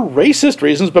 Not for racist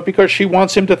reasons, but because she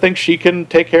wants him to think she can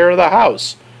take care of the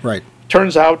house. Right.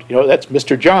 Turns out, that's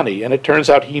Mr. Johnny, and it turns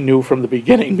out he knew from the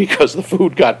beginning because the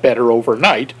food got better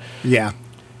overnight. Yeah.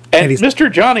 And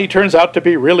Mr. Johnny turns out to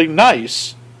be really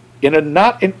nice and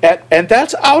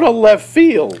that's out of left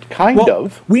field, kind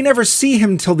of. We never see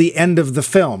him till the end of the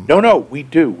film. No, we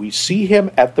do. We see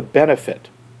him at the benefit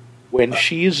when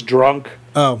she's drunk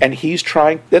and he's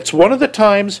trying. That's one of the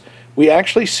times we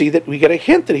actually see that we get a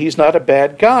hint that he's not a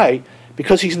bad guy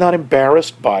because he's not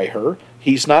embarrassed by her.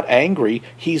 He's not angry.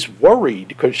 He's worried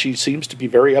because she seems to be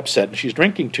very upset and she's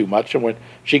drinking too much. And when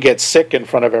she gets sick in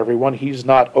front of everyone, he's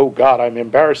not, oh, God, I'm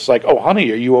embarrassed. It's like, oh,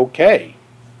 honey, are you okay?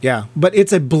 Yeah, but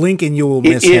it's a blink and you will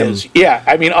miss him. It is, yeah.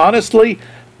 I mean, honestly,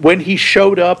 when he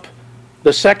showed up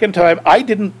the second time,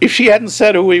 if she hadn't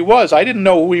said who he was, I didn't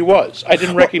know who he was. I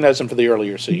didn't recognize him for the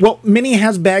earlier scene. Well, Minnie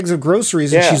has bags of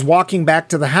groceries, and she's walking back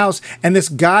to the house, and this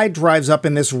guy drives up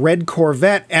in this red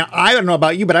Corvette, and I don't know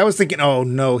about you, but I was thinking, oh,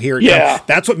 no, here it comes.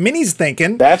 That's what Minnie's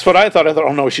thinking. That's what I thought. I thought,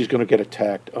 oh, no, she's going to get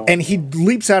attacked. Oh. And he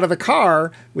leaps out of the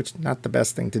car, which not the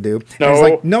best thing to do. No. And he's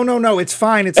like, no, it's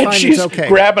fine, it's okay. She's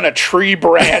grabbing a tree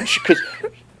branch, because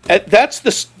that's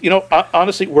the,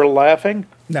 honestly, we're laughing.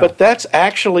 No. But that's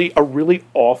actually a really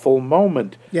awful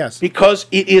moment. Yes. Because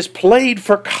it is played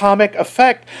for comic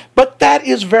effect, but that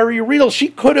is very real. He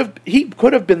could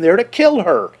have been there to kill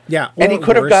her. Yeah. And he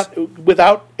could have got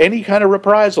without any kind of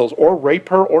reprisals or rape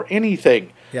her or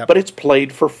anything. Yep. But it's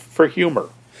played for humor.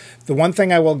 The one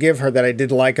thing I will give her that I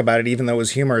did like about it, even though it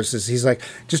was humorous, is he's like,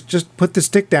 just put the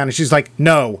stick down. And she's like,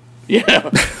 no. Yeah.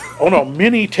 Oh, no,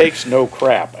 Minnie takes no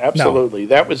crap. Absolutely.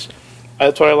 No.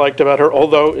 That's what I liked about her.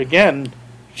 Although, again,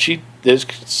 there's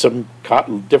some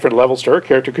different levels to her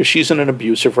character because she's in an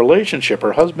abusive relationship.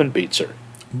 Her husband beats her.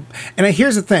 And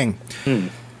here's the thing.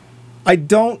 I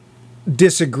don't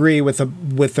disagree with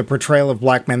the portrayal of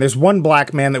black men. There's one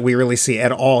black man that we really see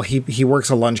at all. He works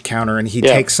a lunch counter and he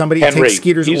takes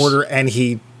Skeeter's order and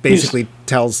he basically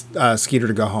tells Skeeter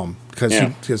to go home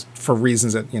because for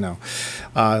reasons that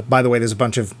by the way, there's a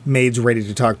bunch of maids ready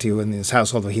to talk to you in his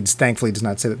household. He thankfully does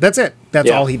not say that. That's it. That's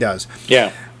all he does.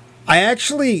 Yeah. I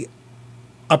actually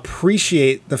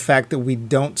appreciate the fact that we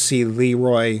don't see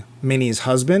Leroy, Minnie's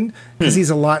husband, because he's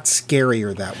a lot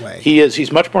scarier that way. He is.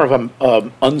 He's much more of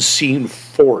an unseen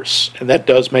force, and that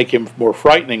does make him more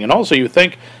frightening. And also you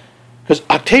think, because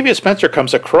Octavia Spencer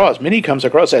Minnie comes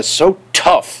across as so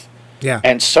tough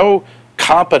and so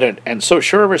competent and so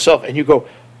sure of herself, and you go,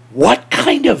 what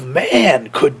kind of man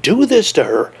could do this to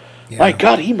her? Yeah. My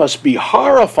God, he must be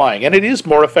horrifying. And it is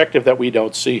more effective that we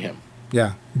don't see him.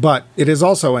 Yeah, but it is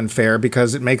also unfair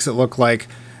because it makes it look like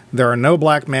there are no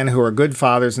black men who are good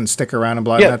fathers and stick around and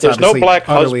blah. Yeah, that's there's no black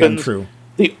utterly husbands. Untrue.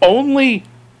 The only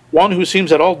one who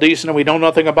seems at all decent and we know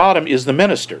nothing about him is the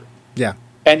minister. Yeah.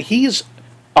 And he's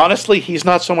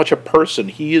not so much a person.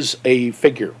 He is a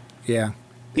figure. Yeah.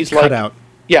 He's cut out.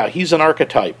 Yeah, he's an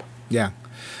archetype. Yeah.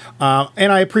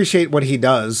 And I appreciate what he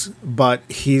does, but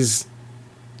he's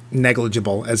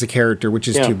negligible as a character, which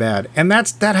is too bad. And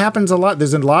that happens a lot.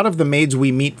 There's a lot of the maids we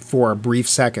meet for a brief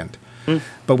second,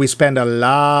 but we spend a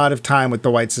lot of time with the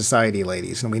white society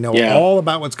ladies, and we know all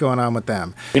about what's going on with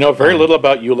them. We know very little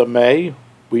about Eula May.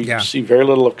 We see very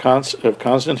little of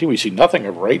Constantine. We see nothing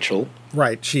of Rachel.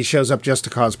 Right. She shows up just to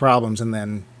cause problems, and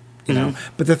then, you know.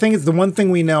 But the thing is, the one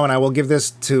thing we know, and I will give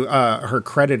this to her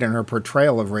credit in her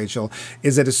portrayal of Rachel,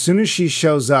 is that as soon as she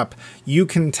shows up, you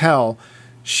can tell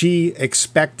she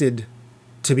expected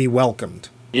to be welcomed.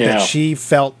 Yeah. That she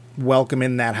felt welcome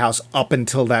in that house up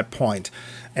until that point.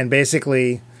 And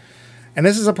basically, and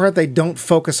this is a part they don't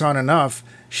focus on enough,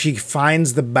 she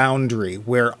finds the boundary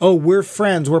where, oh, we're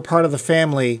friends, we're part of the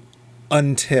family,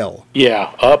 until.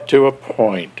 Yeah, up to a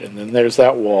point. And then there's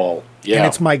that wall. Yeah. And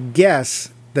it's my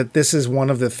guess that this is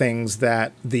one of the things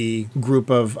that the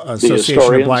group of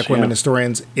Association of Black Women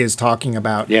Historians is talking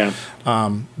about. Yeah.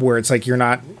 Where it's like you're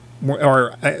not...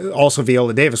 Or also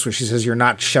Viola Davis, where she says, you're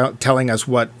not telling us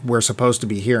what we're supposed to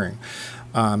be hearing.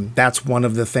 That's one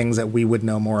of the things that we would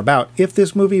know more about if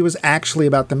this movie was actually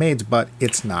about the maids, but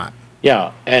it's not.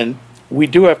 Yeah, and we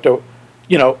do have to,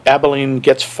 Abilene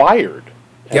gets fired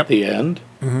at the end,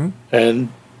 and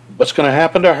what's going to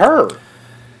happen to her?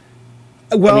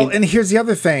 Well, and here's the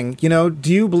other thing. Do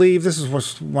you believe, this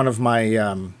was one of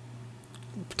my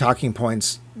talking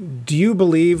points, do you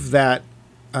believe that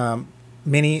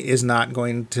Minnie is not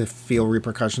going to feel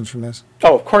repercussions from this?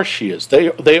 Oh, of course she is.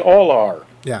 They all are.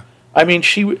 Yeah. I mean,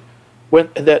 when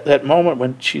that moment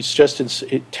when she's just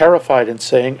terrified and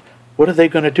saying, "What are they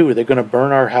going to do? Are they going to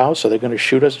burn our house? Are they going to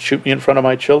shoot me in front of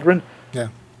my children?" Yeah.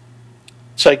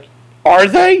 It's like, are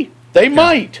they? They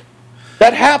might.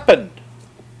 That happened.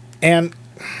 And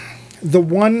the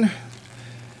one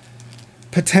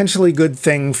potentially good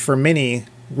thing for Minnie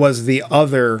was the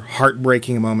other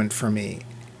heartbreaking moment for me.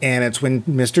 And it's when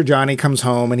Mr. Johnny comes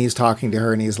home and he's talking to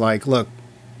her and he's like, "Look,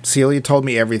 Celia told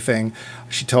me everything.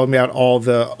 She told me about all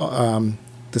the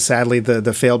sadly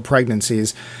the failed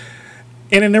pregnancies."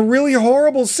 And in a really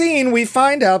horrible scene, we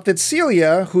find out that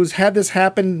Celia, who's had this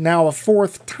happen now a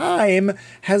fourth time,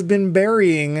 has been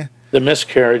burying the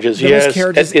miscarriages.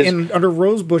 Under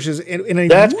rose bushes. In a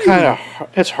that's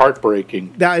it's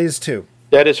heartbreaking. That is too.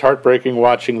 That is heartbreaking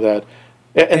watching that.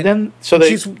 And then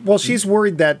she's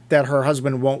worried that her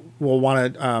husband will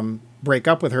want to break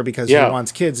up with her because he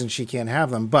wants kids and she can't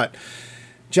have them. But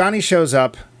Johnny shows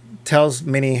up, tells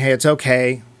Minnie, "Hey, it's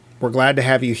okay. We're glad to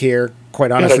have you here.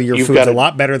 Quite honestly, your food's a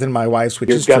lot better than my wife's, which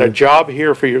is true. You've got a job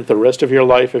here for the rest of your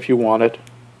life if you want it."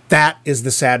 That is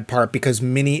the sad part because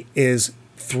Minnie is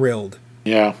thrilled.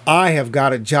 Yeah. I have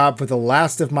got a job for the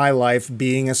last of my life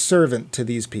being a servant to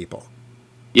these people.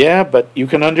 Yeah, but you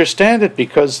can understand it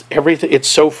because it's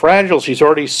so fragile. She's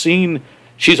already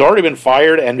been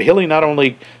fired, and Hilly not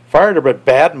only fired her, but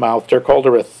bad-mouthed her, called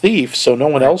her a thief, so no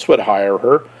one else would hire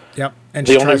her. Yep, and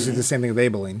she tries to do the same thing with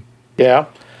Abilene. Yeah,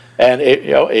 and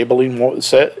Abilene won't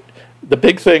say. The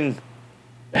big thing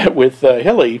with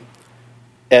Hilly,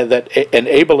 and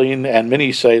Abilene and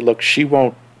Minnie say, look, she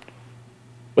won't,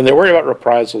 when they're worried about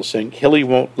reprisals, saying Hilly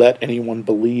won't let anyone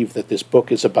believe that this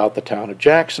book is about the town of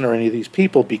Jackson or any of these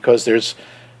people because there's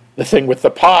the thing with the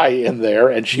pie in there,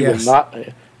 and she will not.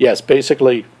 Yes,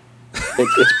 basically,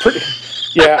 it's pretty.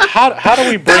 Yeah, how do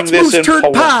we bring this in?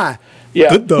 Turd pie.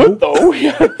 Yeah, good though.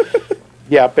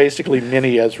 Yeah, basically,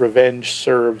 Minnie, as revenge,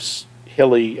 serves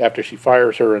Hilly after she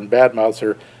fires her and badmouths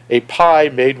her a pie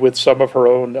made with some of her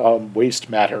own waste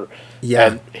matter. Yeah,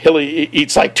 and Hilly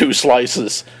eats like 2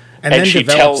 slices. And then she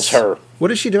tells her. What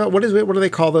does she do? What do they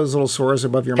call those little sores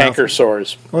above your mouth? Canker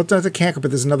sores. Well, it's not a canker,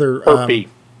 but there's another... Herpes.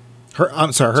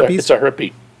 I'm sorry, herpes? It's a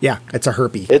herpes. Yeah, it's a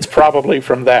herpes. It's probably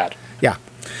from that. Yeah.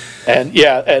 And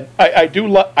I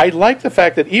do I like the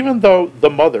fact that even though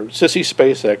the mother, Sissy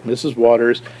Spacek, Mrs.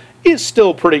 Waters, is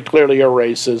still pretty clearly a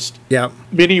racist,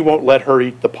 Minnie won't let her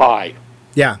eat the pie.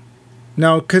 Yeah.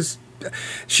 No, because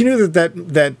she knew that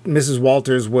Mrs.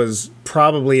 Walters was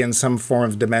probably in some form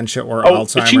of dementia or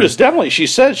Alzheimer's. She was definitely. She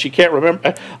says she can't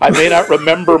remember. I may not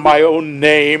remember my own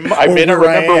name. I may not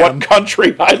remember what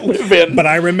country I live in. But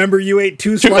I remember you ate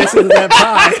 2 slices of that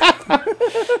pie.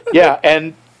 Yeah,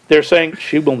 and they're saying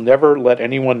she will never let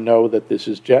anyone know that this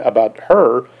is about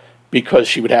her because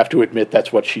she would have to admit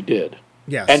that's what she did.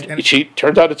 Yes, and she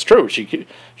turns out it's true.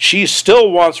 She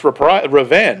still wants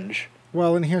revenge.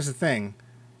 Well, and here's the thing.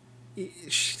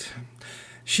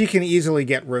 She can easily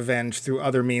get revenge through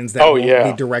other means that won't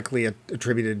be directly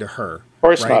attributed to her. Of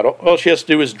course not. All she has to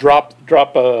do is drop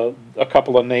a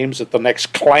couple of names at the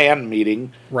next Klan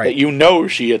meeting that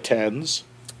she attends.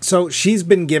 So she's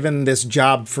been given this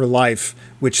job for life,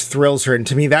 which thrills her. And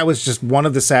to me, that was just one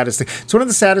of the saddest things. It's one of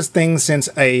the saddest things since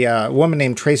a woman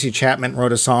named Tracy Chapman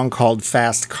wrote a song called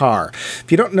Fast Car.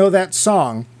 If you don't know that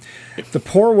song, the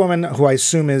poor woman, who I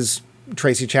assume is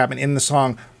Tracy Chapman in the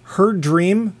song, her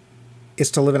dream is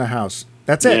to live in a house.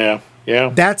 That's it. Yeah.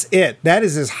 That's it. That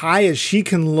is as high as she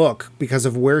can look because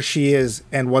of where she is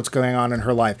and what's going on in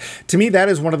her life. To me, that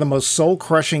is one of the most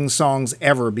soul-crushing songs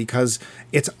ever because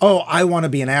it's, I want to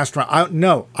be an astronaut.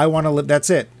 I want to live. That's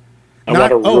it.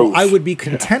 I would be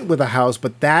content with a house,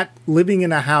 but that living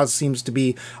in a house seems to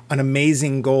be an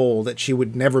amazing goal that she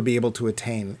would never be able to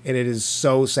attain. And it is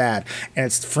so sad. And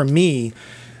it's, for me,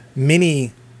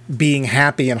 Minnie being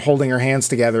happy and holding her hands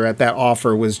together at that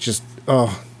offer was just,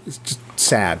 it's just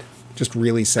sad. Just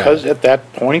really sad. Because at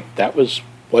that point, that was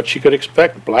what she could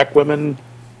expect. Black women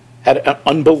had an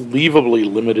unbelievably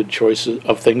limited choices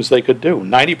of things they could do.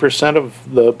 90%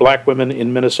 of the black women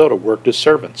in Minnesota worked as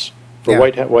servants for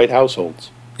white households.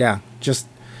 Yeah, just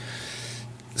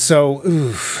so.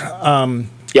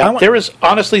 There is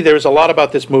a lot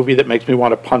about this movie that makes me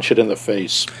want to punch it in the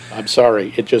face. I'm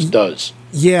sorry, it just does.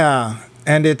 Yeah,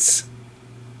 and it's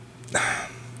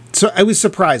so it was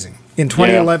surprising. In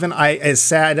 2011, as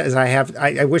sad as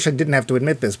I wish I didn't have to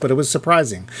admit this, but it was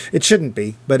surprising. It shouldn't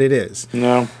be, but it is.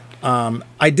 No.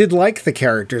 I did like the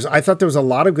characters. I thought there was a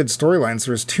lot of good storylines.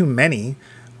 There was too many.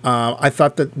 I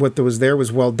thought that what was there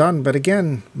was well done, but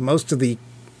again, most of the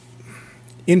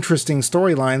interesting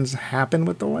storylines happen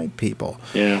with the white people.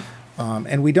 Yeah.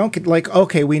 And we don't get,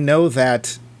 okay, we know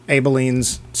that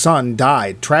Abilene's son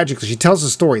died tragically. She tells the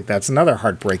story. That's another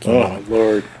heartbreaking moment. Oh,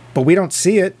 Lord. But we don't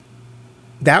see it.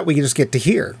 That we just get to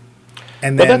hear.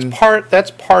 And then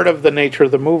that's part of the nature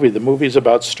of the movie. The movie's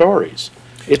about stories.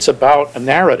 It's about a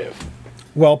narrative.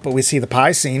 Well, but we see the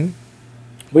pie scene.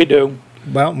 We do.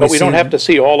 Well, but we don't have to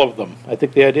see all of them. I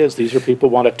think the idea is these are people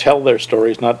who want to tell their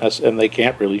stories, and they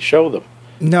can't really show them.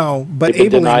 No, but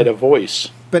they've been denied a voice.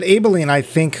 But Abilene, I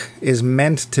think, is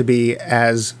meant to be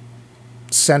as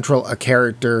central a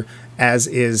character as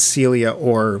is Celia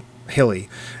or Hilly.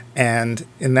 And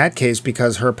in that case,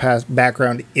 because her past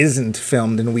background isn't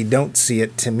filmed and we don't see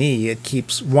it, to me, it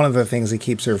keeps one of the things that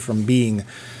keeps her from being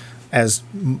as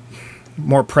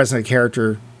more present a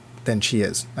character than she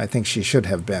is. I think she should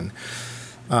have been.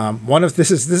 This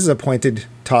is a pointed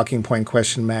talking point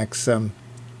question, Max.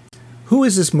 Who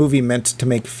is this movie meant to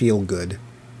make feel good?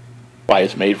 Why,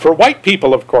 it's made for white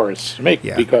people, of course.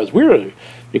 Because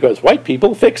white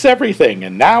people fix everything,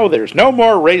 and now there's no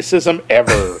more racism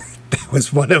ever. That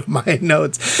was one of my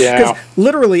notes. Yeah. Because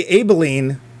literally,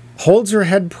 Abilene holds her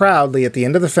head proudly at the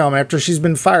end of the film after she's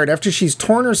been fired, after she's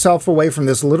torn herself away from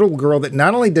this little girl that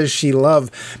not only does she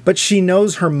love, but she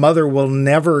knows her mother will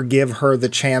never give her the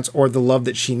chance or the love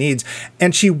that she needs.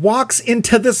 And she walks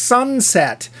into the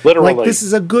sunset. Literally. Like this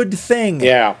is a good thing.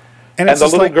 Yeah. And the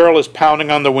little girl is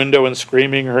pounding on the window and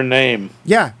screaming her name.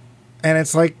 Yeah. And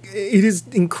it's like, it is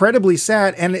incredibly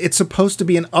sad, and it's supposed to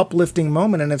be an uplifting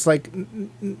moment, and it's like,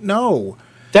 no.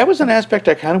 That was an aspect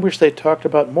I kind of wish they talked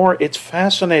about more. It's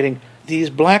fascinating.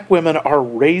 These black women are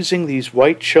raising these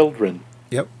white children.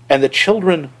 Yep. And the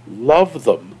children love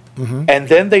them. Mm-hmm. And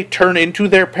then they turn into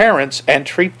their parents and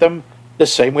treat them the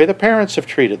same way the parents have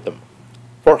treated them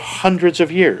for hundreds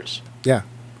of years. Yeah.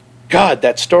 God,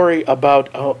 that story about,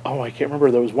 I can't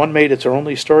remember. There was one maid, it's her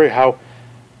only story, how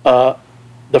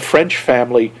the French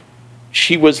family,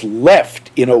 she was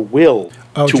left in a will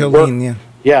to Jolene, work.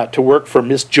 Yeah, to work for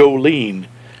Miss Jolene,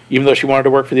 even though she wanted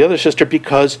to work for the other sister,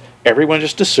 because everyone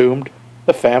just assumed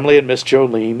the family and Miss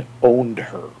Jolene owned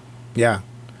her. Yeah.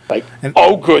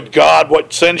 Oh, good God,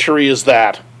 what century is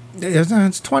that? It's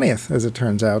 20th, as it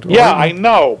turns out. Yeah, I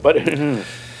know, but...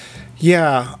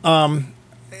 yeah,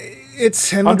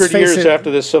 it's... 100 years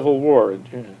after the Civil War.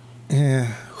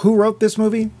 Yeah. Who wrote this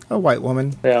movie? A white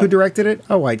woman. Yeah. Who directed it?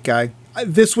 A white guy.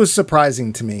 This was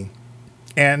surprising to me.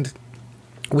 And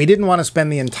we didn't want to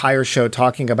spend the entire show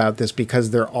talking about this because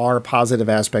there are positive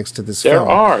aspects to this film.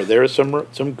 There is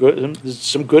some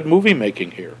good movie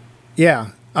making here. Yeah.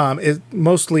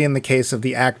 Mostly in the case of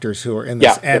the actors who are in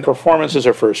this. Yeah, the performances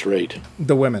are first rate.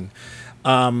 The women.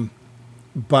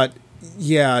 But,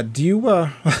 yeah, do you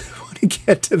want to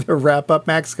get to the wrap-up,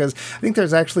 Max? Because I think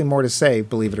there's actually more to say,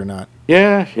 believe it or not.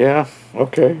 Yeah,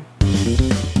 okay.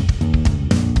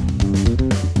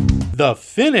 The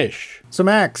finish. So,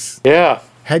 Max. Yeah.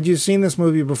 Had you seen this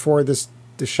movie before the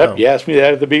show? You asked me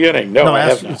that at the beginning. No, I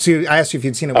have not. So I asked you if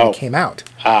you'd seen it when it came out.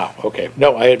 Ah, okay.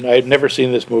 No, I had never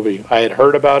seen this movie. I had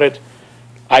heard about it.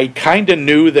 I kind of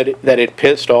knew that it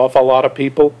pissed off a lot of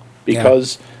people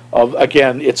because of,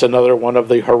 again, it's another one of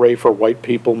the hooray for white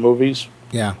people movies.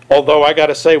 Yeah. Although I got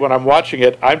to say, when I'm watching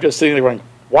it, I'm just sitting there going,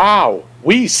 wow,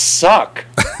 we suck.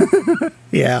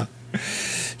 Yeah.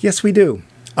 Yes, we do.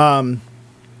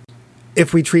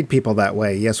 If we treat people that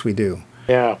way, yes, we do.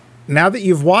 Yeah. Now that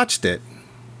you've watched it,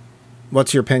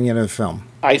 what's your opinion of the film?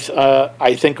 I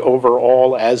think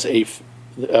overall, as a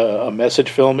message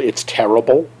film, it's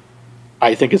terrible.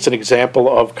 I think it's an example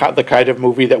of the kind of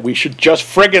movie that we should just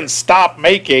friggin' stop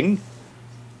making.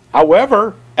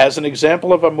 However, as an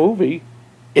example of a movie,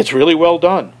 it's really well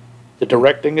done. The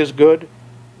directing is good.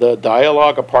 The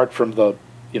dialogue, apart from the,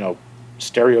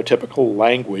 stereotypical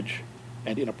language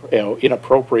and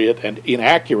inappropriate and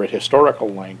inaccurate historical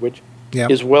language,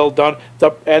 is well done.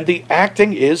 And the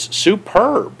acting is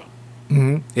superb.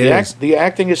 Mm-hmm. The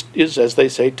acting is, as they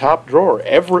say, top drawer.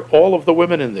 All of the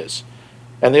women in this.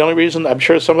 And the only reason, I'm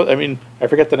sure I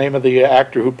forget the name of the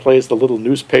actor who plays the little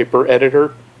newspaper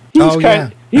editor.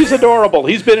 He's adorable.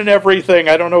 He's been in everything.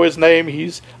 I don't know his name.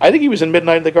 I think he was in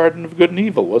Midnight in the Garden of Good and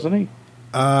Evil, wasn't he?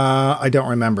 I don't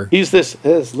remember. He's this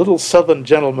little Southern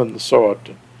gentleman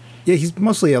sort. Yeah, he's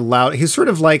mostly he's sort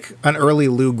of like an early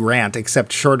Lou Grant,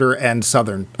 except shorter and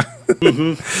Southern.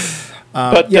 Mm-hmm.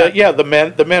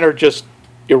 The men are just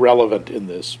irrelevant in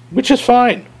this, which is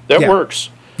fine. that works.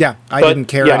 Yeah, I didn't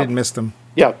care. Yeah. I didn't miss them.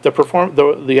 Yeah,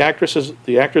 the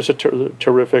actress are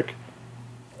terrific.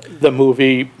 The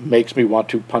movie makes me want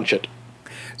to punch it.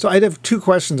 So I have two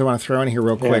questions I want to throw in here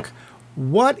real quick.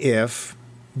 What if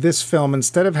this film,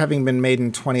 instead of having been made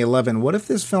in 2011, what if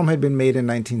this film had been made in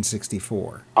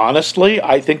 1964? Honestly,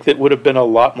 I think that would have been a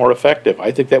lot more effective.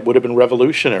 I think that would have been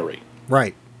revolutionary.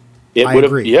 Right. I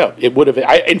agree. Yeah, it would have.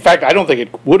 In fact, I don't think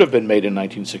it would have been made in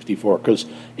 1964 because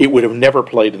it would have never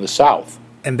played in the South.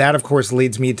 And that, of course,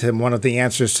 leads me to one of the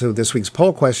answers to this week's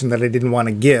poll question that I didn't want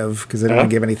to give because I didn't want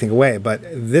to give anything away. But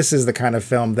this is the kind of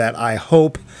film that I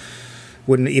hope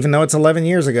wouldn't, even though it's 11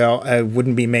 years ago,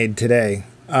 wouldn't be made today.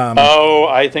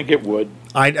 I think it would.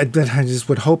 I just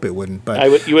would hope it wouldn't.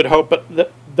 But you would hope, but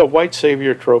the white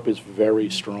savior trope is very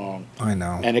strong. I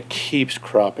know. And it keeps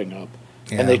cropping up.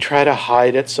 Yeah. And they try to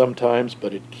hide it sometimes,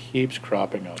 but it keeps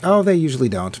cropping up. Oh, they usually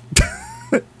don't.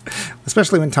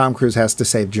 Especially when Tom Cruise has to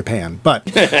save Japan. But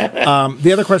the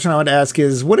other question I would ask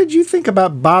is, what did you think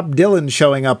about Bob Dylan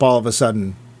showing up all of a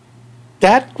sudden?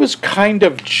 That was kind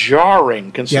of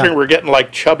jarring, considering we're getting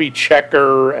like Chubby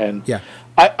Checker, and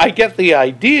I get the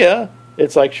idea.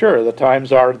 It's like, sure, the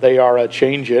times are a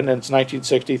changing, and it's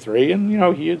 1963,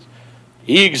 and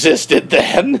he existed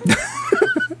then.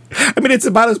 I mean, it's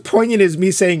about as poignant as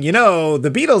me saying,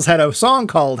 the Beatles had a song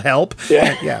called Help.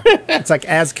 Yeah. It's like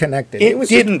as connected. It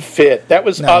didn't fit. That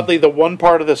was oddly the one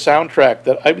part of the soundtrack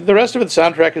the rest of the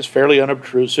soundtrack is fairly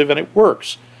unobtrusive and it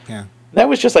works. Yeah. That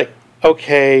was just like,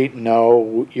 okay,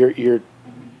 no, you're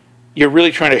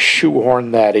really trying to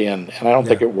shoehorn that in, and I don't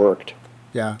think it worked.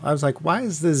 Yeah. I was like, why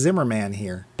is the Zimmerman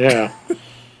here? Yeah.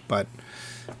 But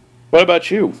what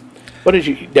about you? What did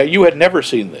you? Now, you had never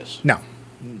seen this.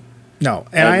 No,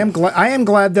 and I am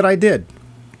glad that I did.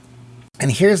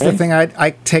 And here's the thing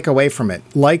I take away from it.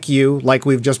 Like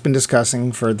we've just been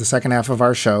discussing for the second half of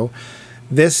our show,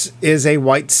 this is a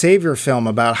white savior film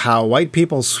about how white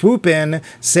people swoop in,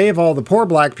 save all the poor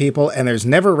black people, and there's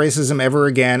never racism ever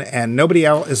again, and nobody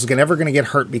else is ever going to get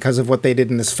hurt because of what they did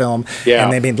in this film. Yeah.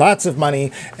 And they made lots of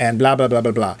money, and blah, blah, blah,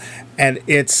 blah, blah. And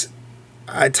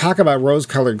I talk about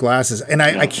rose-colored glasses, and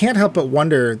I can't help but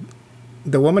wonder,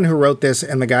 the woman who wrote this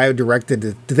and the guy who directed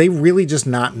it, do they really just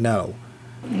not know?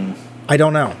 I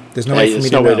don't know. There's no way for me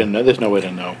to know. There's no way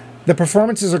to know. The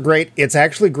performances are great. It's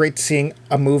actually great seeing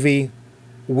a movie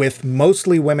with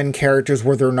mostly women characters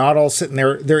where they're not all sitting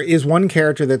there. There is one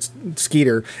character that's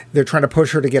Skeeter. They're trying to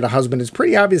push her to get a husband. It's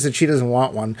pretty obvious that she doesn't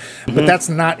want one, but that's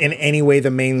not in any way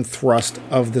the main thrust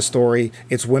of the story.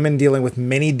 It's women dealing with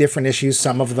many different issues.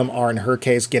 Some of them are, in her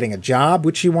case, getting a job,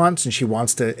 which she wants, and she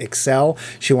wants to excel.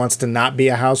 She wants to not be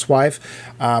a housewife.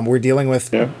 We're dealing with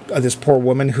this poor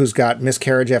woman who's got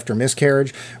miscarriage after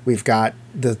miscarriage. We've got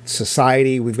the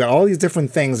society. We've got all these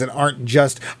different things that aren't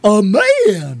just a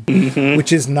man,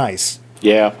 which is nice.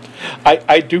 Yeah.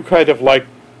 I do kind of like,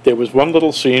 there was one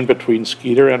little scene between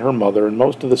Skeeter and her mother, and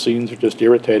most of the scenes are just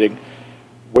irritating,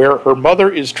 where her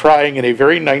mother is trying in a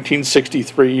very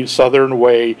 1963 Southern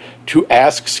way to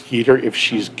ask Skeeter if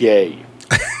she's gay.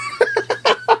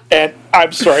 And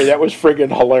I'm sorry, that was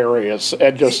friggin' hilarious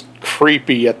and just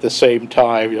creepy at the same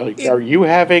time. You're like, are you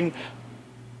having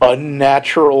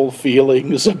unnatural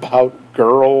feelings about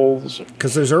girls?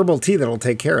 Because there's herbal tea that'll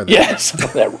take care of that. Yes,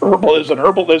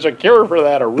 there's a cure for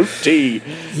that, a root tea.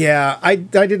 Yeah, I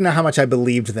didn't know how much I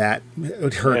believed that,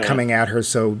 her coming at her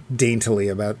so daintily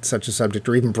about such a subject,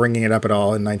 or even bringing it up at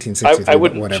all in 1963.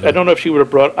 I don't know if she would have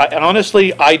brought,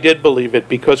 honestly, I did believe it,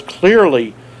 because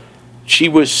clearly she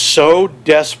was so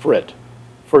desperate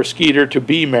for Skeeter to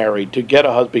be married, to get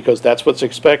a husband, because that's what's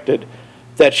expected,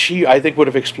 that she, I think, would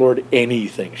have explored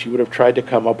anything. She would have tried to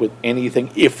come up with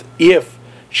anything if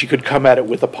she could come at it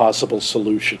with a possible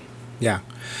solution. Yeah.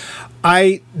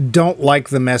 I don't like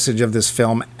the message of this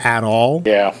film at all.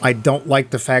 Yeah. I don't like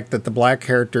the fact that the black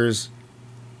characters,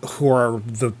 who are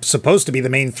supposed to be the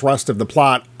main thrust of the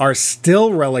plot, are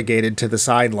still relegated to the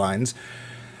sidelines.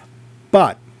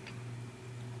 But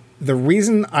the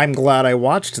reason I'm glad I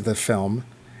watched the film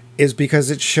is because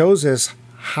it shows us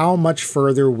how much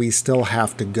further we still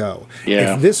have to go.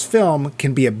 Yeah. If this film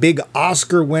can be a big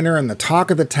Oscar winner and the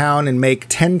talk of the town and make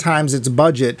 10 times its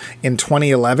budget in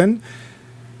 2011,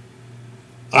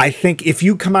 I think if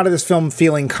you come out of this film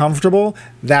feeling comfortable,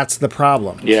 that's the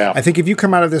problem. Yeah. I think if you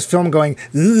come out of this film going,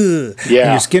 ugh, and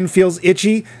your skin feels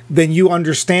itchy, then you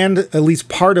understand at least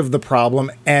part of the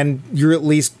problem, and you're at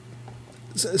least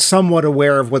somewhat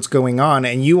aware of what's going on,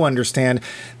 and you understand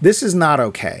this is not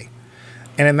okay.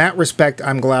 And in that respect,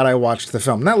 I'm glad I watched the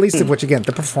film. Not least of which, again,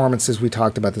 the performances, we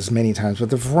talked about this many times, but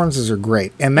the performances are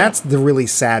great. And that's the really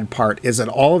sad part, is that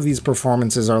all of these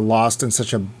performances are lost in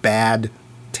such a bad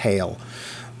tale.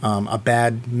 a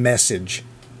bad message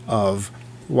of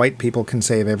white people can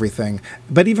save everything.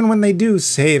 But even when they do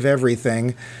save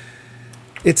everything,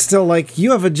 it's still like,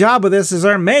 you have a job with us as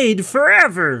our maid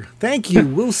forever. Thank you.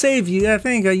 We'll save you. I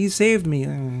think you saved me.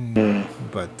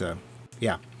 But,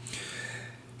 yeah.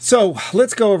 So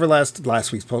let's go over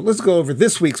last week's poll. Let's go over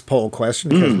this week's poll question,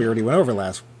 because we already went over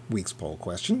last week's poll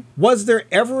question. Was there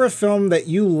ever a film that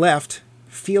you left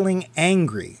feeling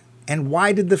angry? And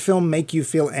why did the film make you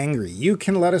feel angry? You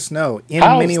can let us know in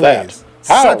many ways.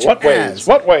 How? What ways?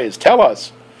 What ways? Tell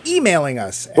us. Emailing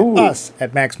us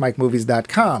at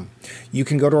maxmikemovies.com. You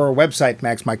can go to our website,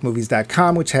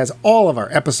 maxmikemovies.com, which has all of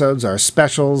our episodes, our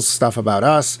specials, stuff about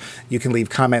us. You can leave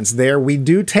comments there. We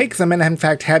do take them and, in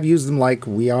fact, have used them like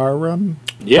we are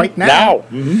right now.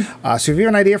 So if you have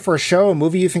an idea for a show, a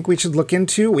movie you think we should look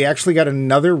into, we actually got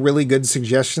another really good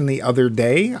suggestion the other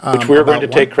day. Which we're going to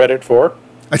take credit for.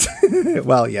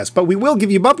 Well, yes, but we will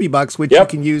give you Bumpy Bucks, which you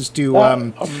can use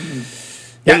to...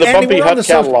 in the Bumpy Hut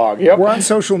catalog. We're on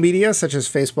social media, such as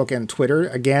Facebook and Twitter.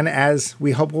 Again, as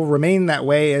we hope will remain that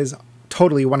way, is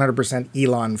totally 100%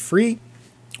 Elon-free.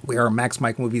 We are Max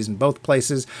Mike Movies in both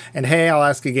places. And hey, I'll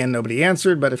ask again, nobody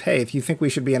answered, but if you think we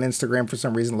should be on Instagram for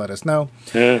some reason, let us know.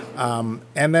 And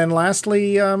then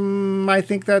lastly, I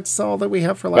think that's all that we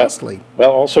have for lastly. Well,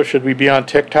 also, should we be on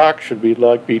TikTok? Should we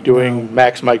be doing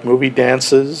Max Mike movie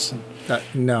dances?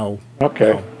 No.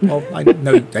 Okay. No.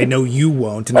 Well, I know you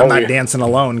won't, and I'm not dancing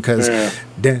alone, because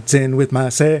dancing with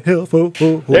myself.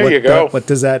 There you go. What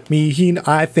does that mean?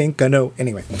 I think I know.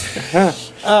 Anyway.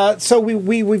 So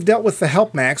we've dealt with the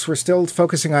help, Max. We're still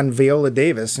focusing on Viola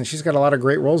Davis, and she's got a lot of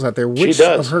great roles out there. Which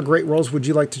of her great roles would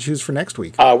you like to choose for next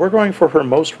week? We're going for her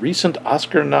most recent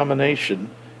Oscar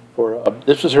nomination.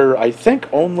 This was her, I think,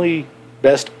 only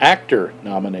Best Actor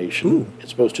nomination. It's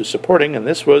supposed to supporting, and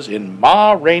this was in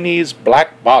Ma Rainey's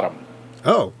Black Bottom.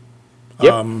 Oh.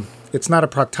 Yep. It's not a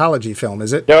proctology film,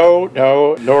 is it? No,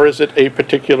 nor is it a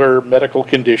particular medical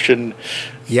condition.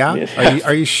 Yeah?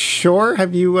 Are you sure?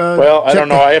 Have you... well, I don't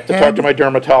know. I have to talk to my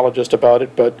dermatologist about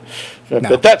it, but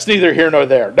that's neither here nor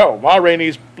there. No, Ma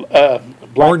Rainey's Black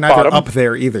Bottom. Or neither up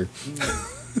there either.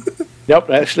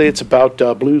 Nope, actually it's about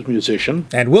a blues musician.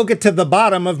 And we'll get to the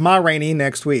bottom of Ma Rainey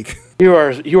next week. You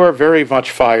are very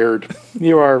much fired.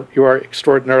 You are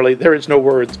extraordinarily... There is no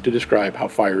words to describe how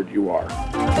fired you are.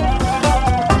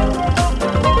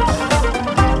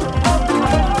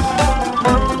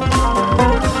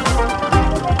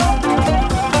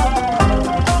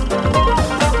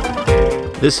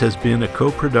 This has been a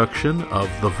co-production of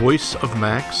The Voice of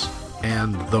Max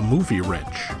and The Movie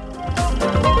Wrench.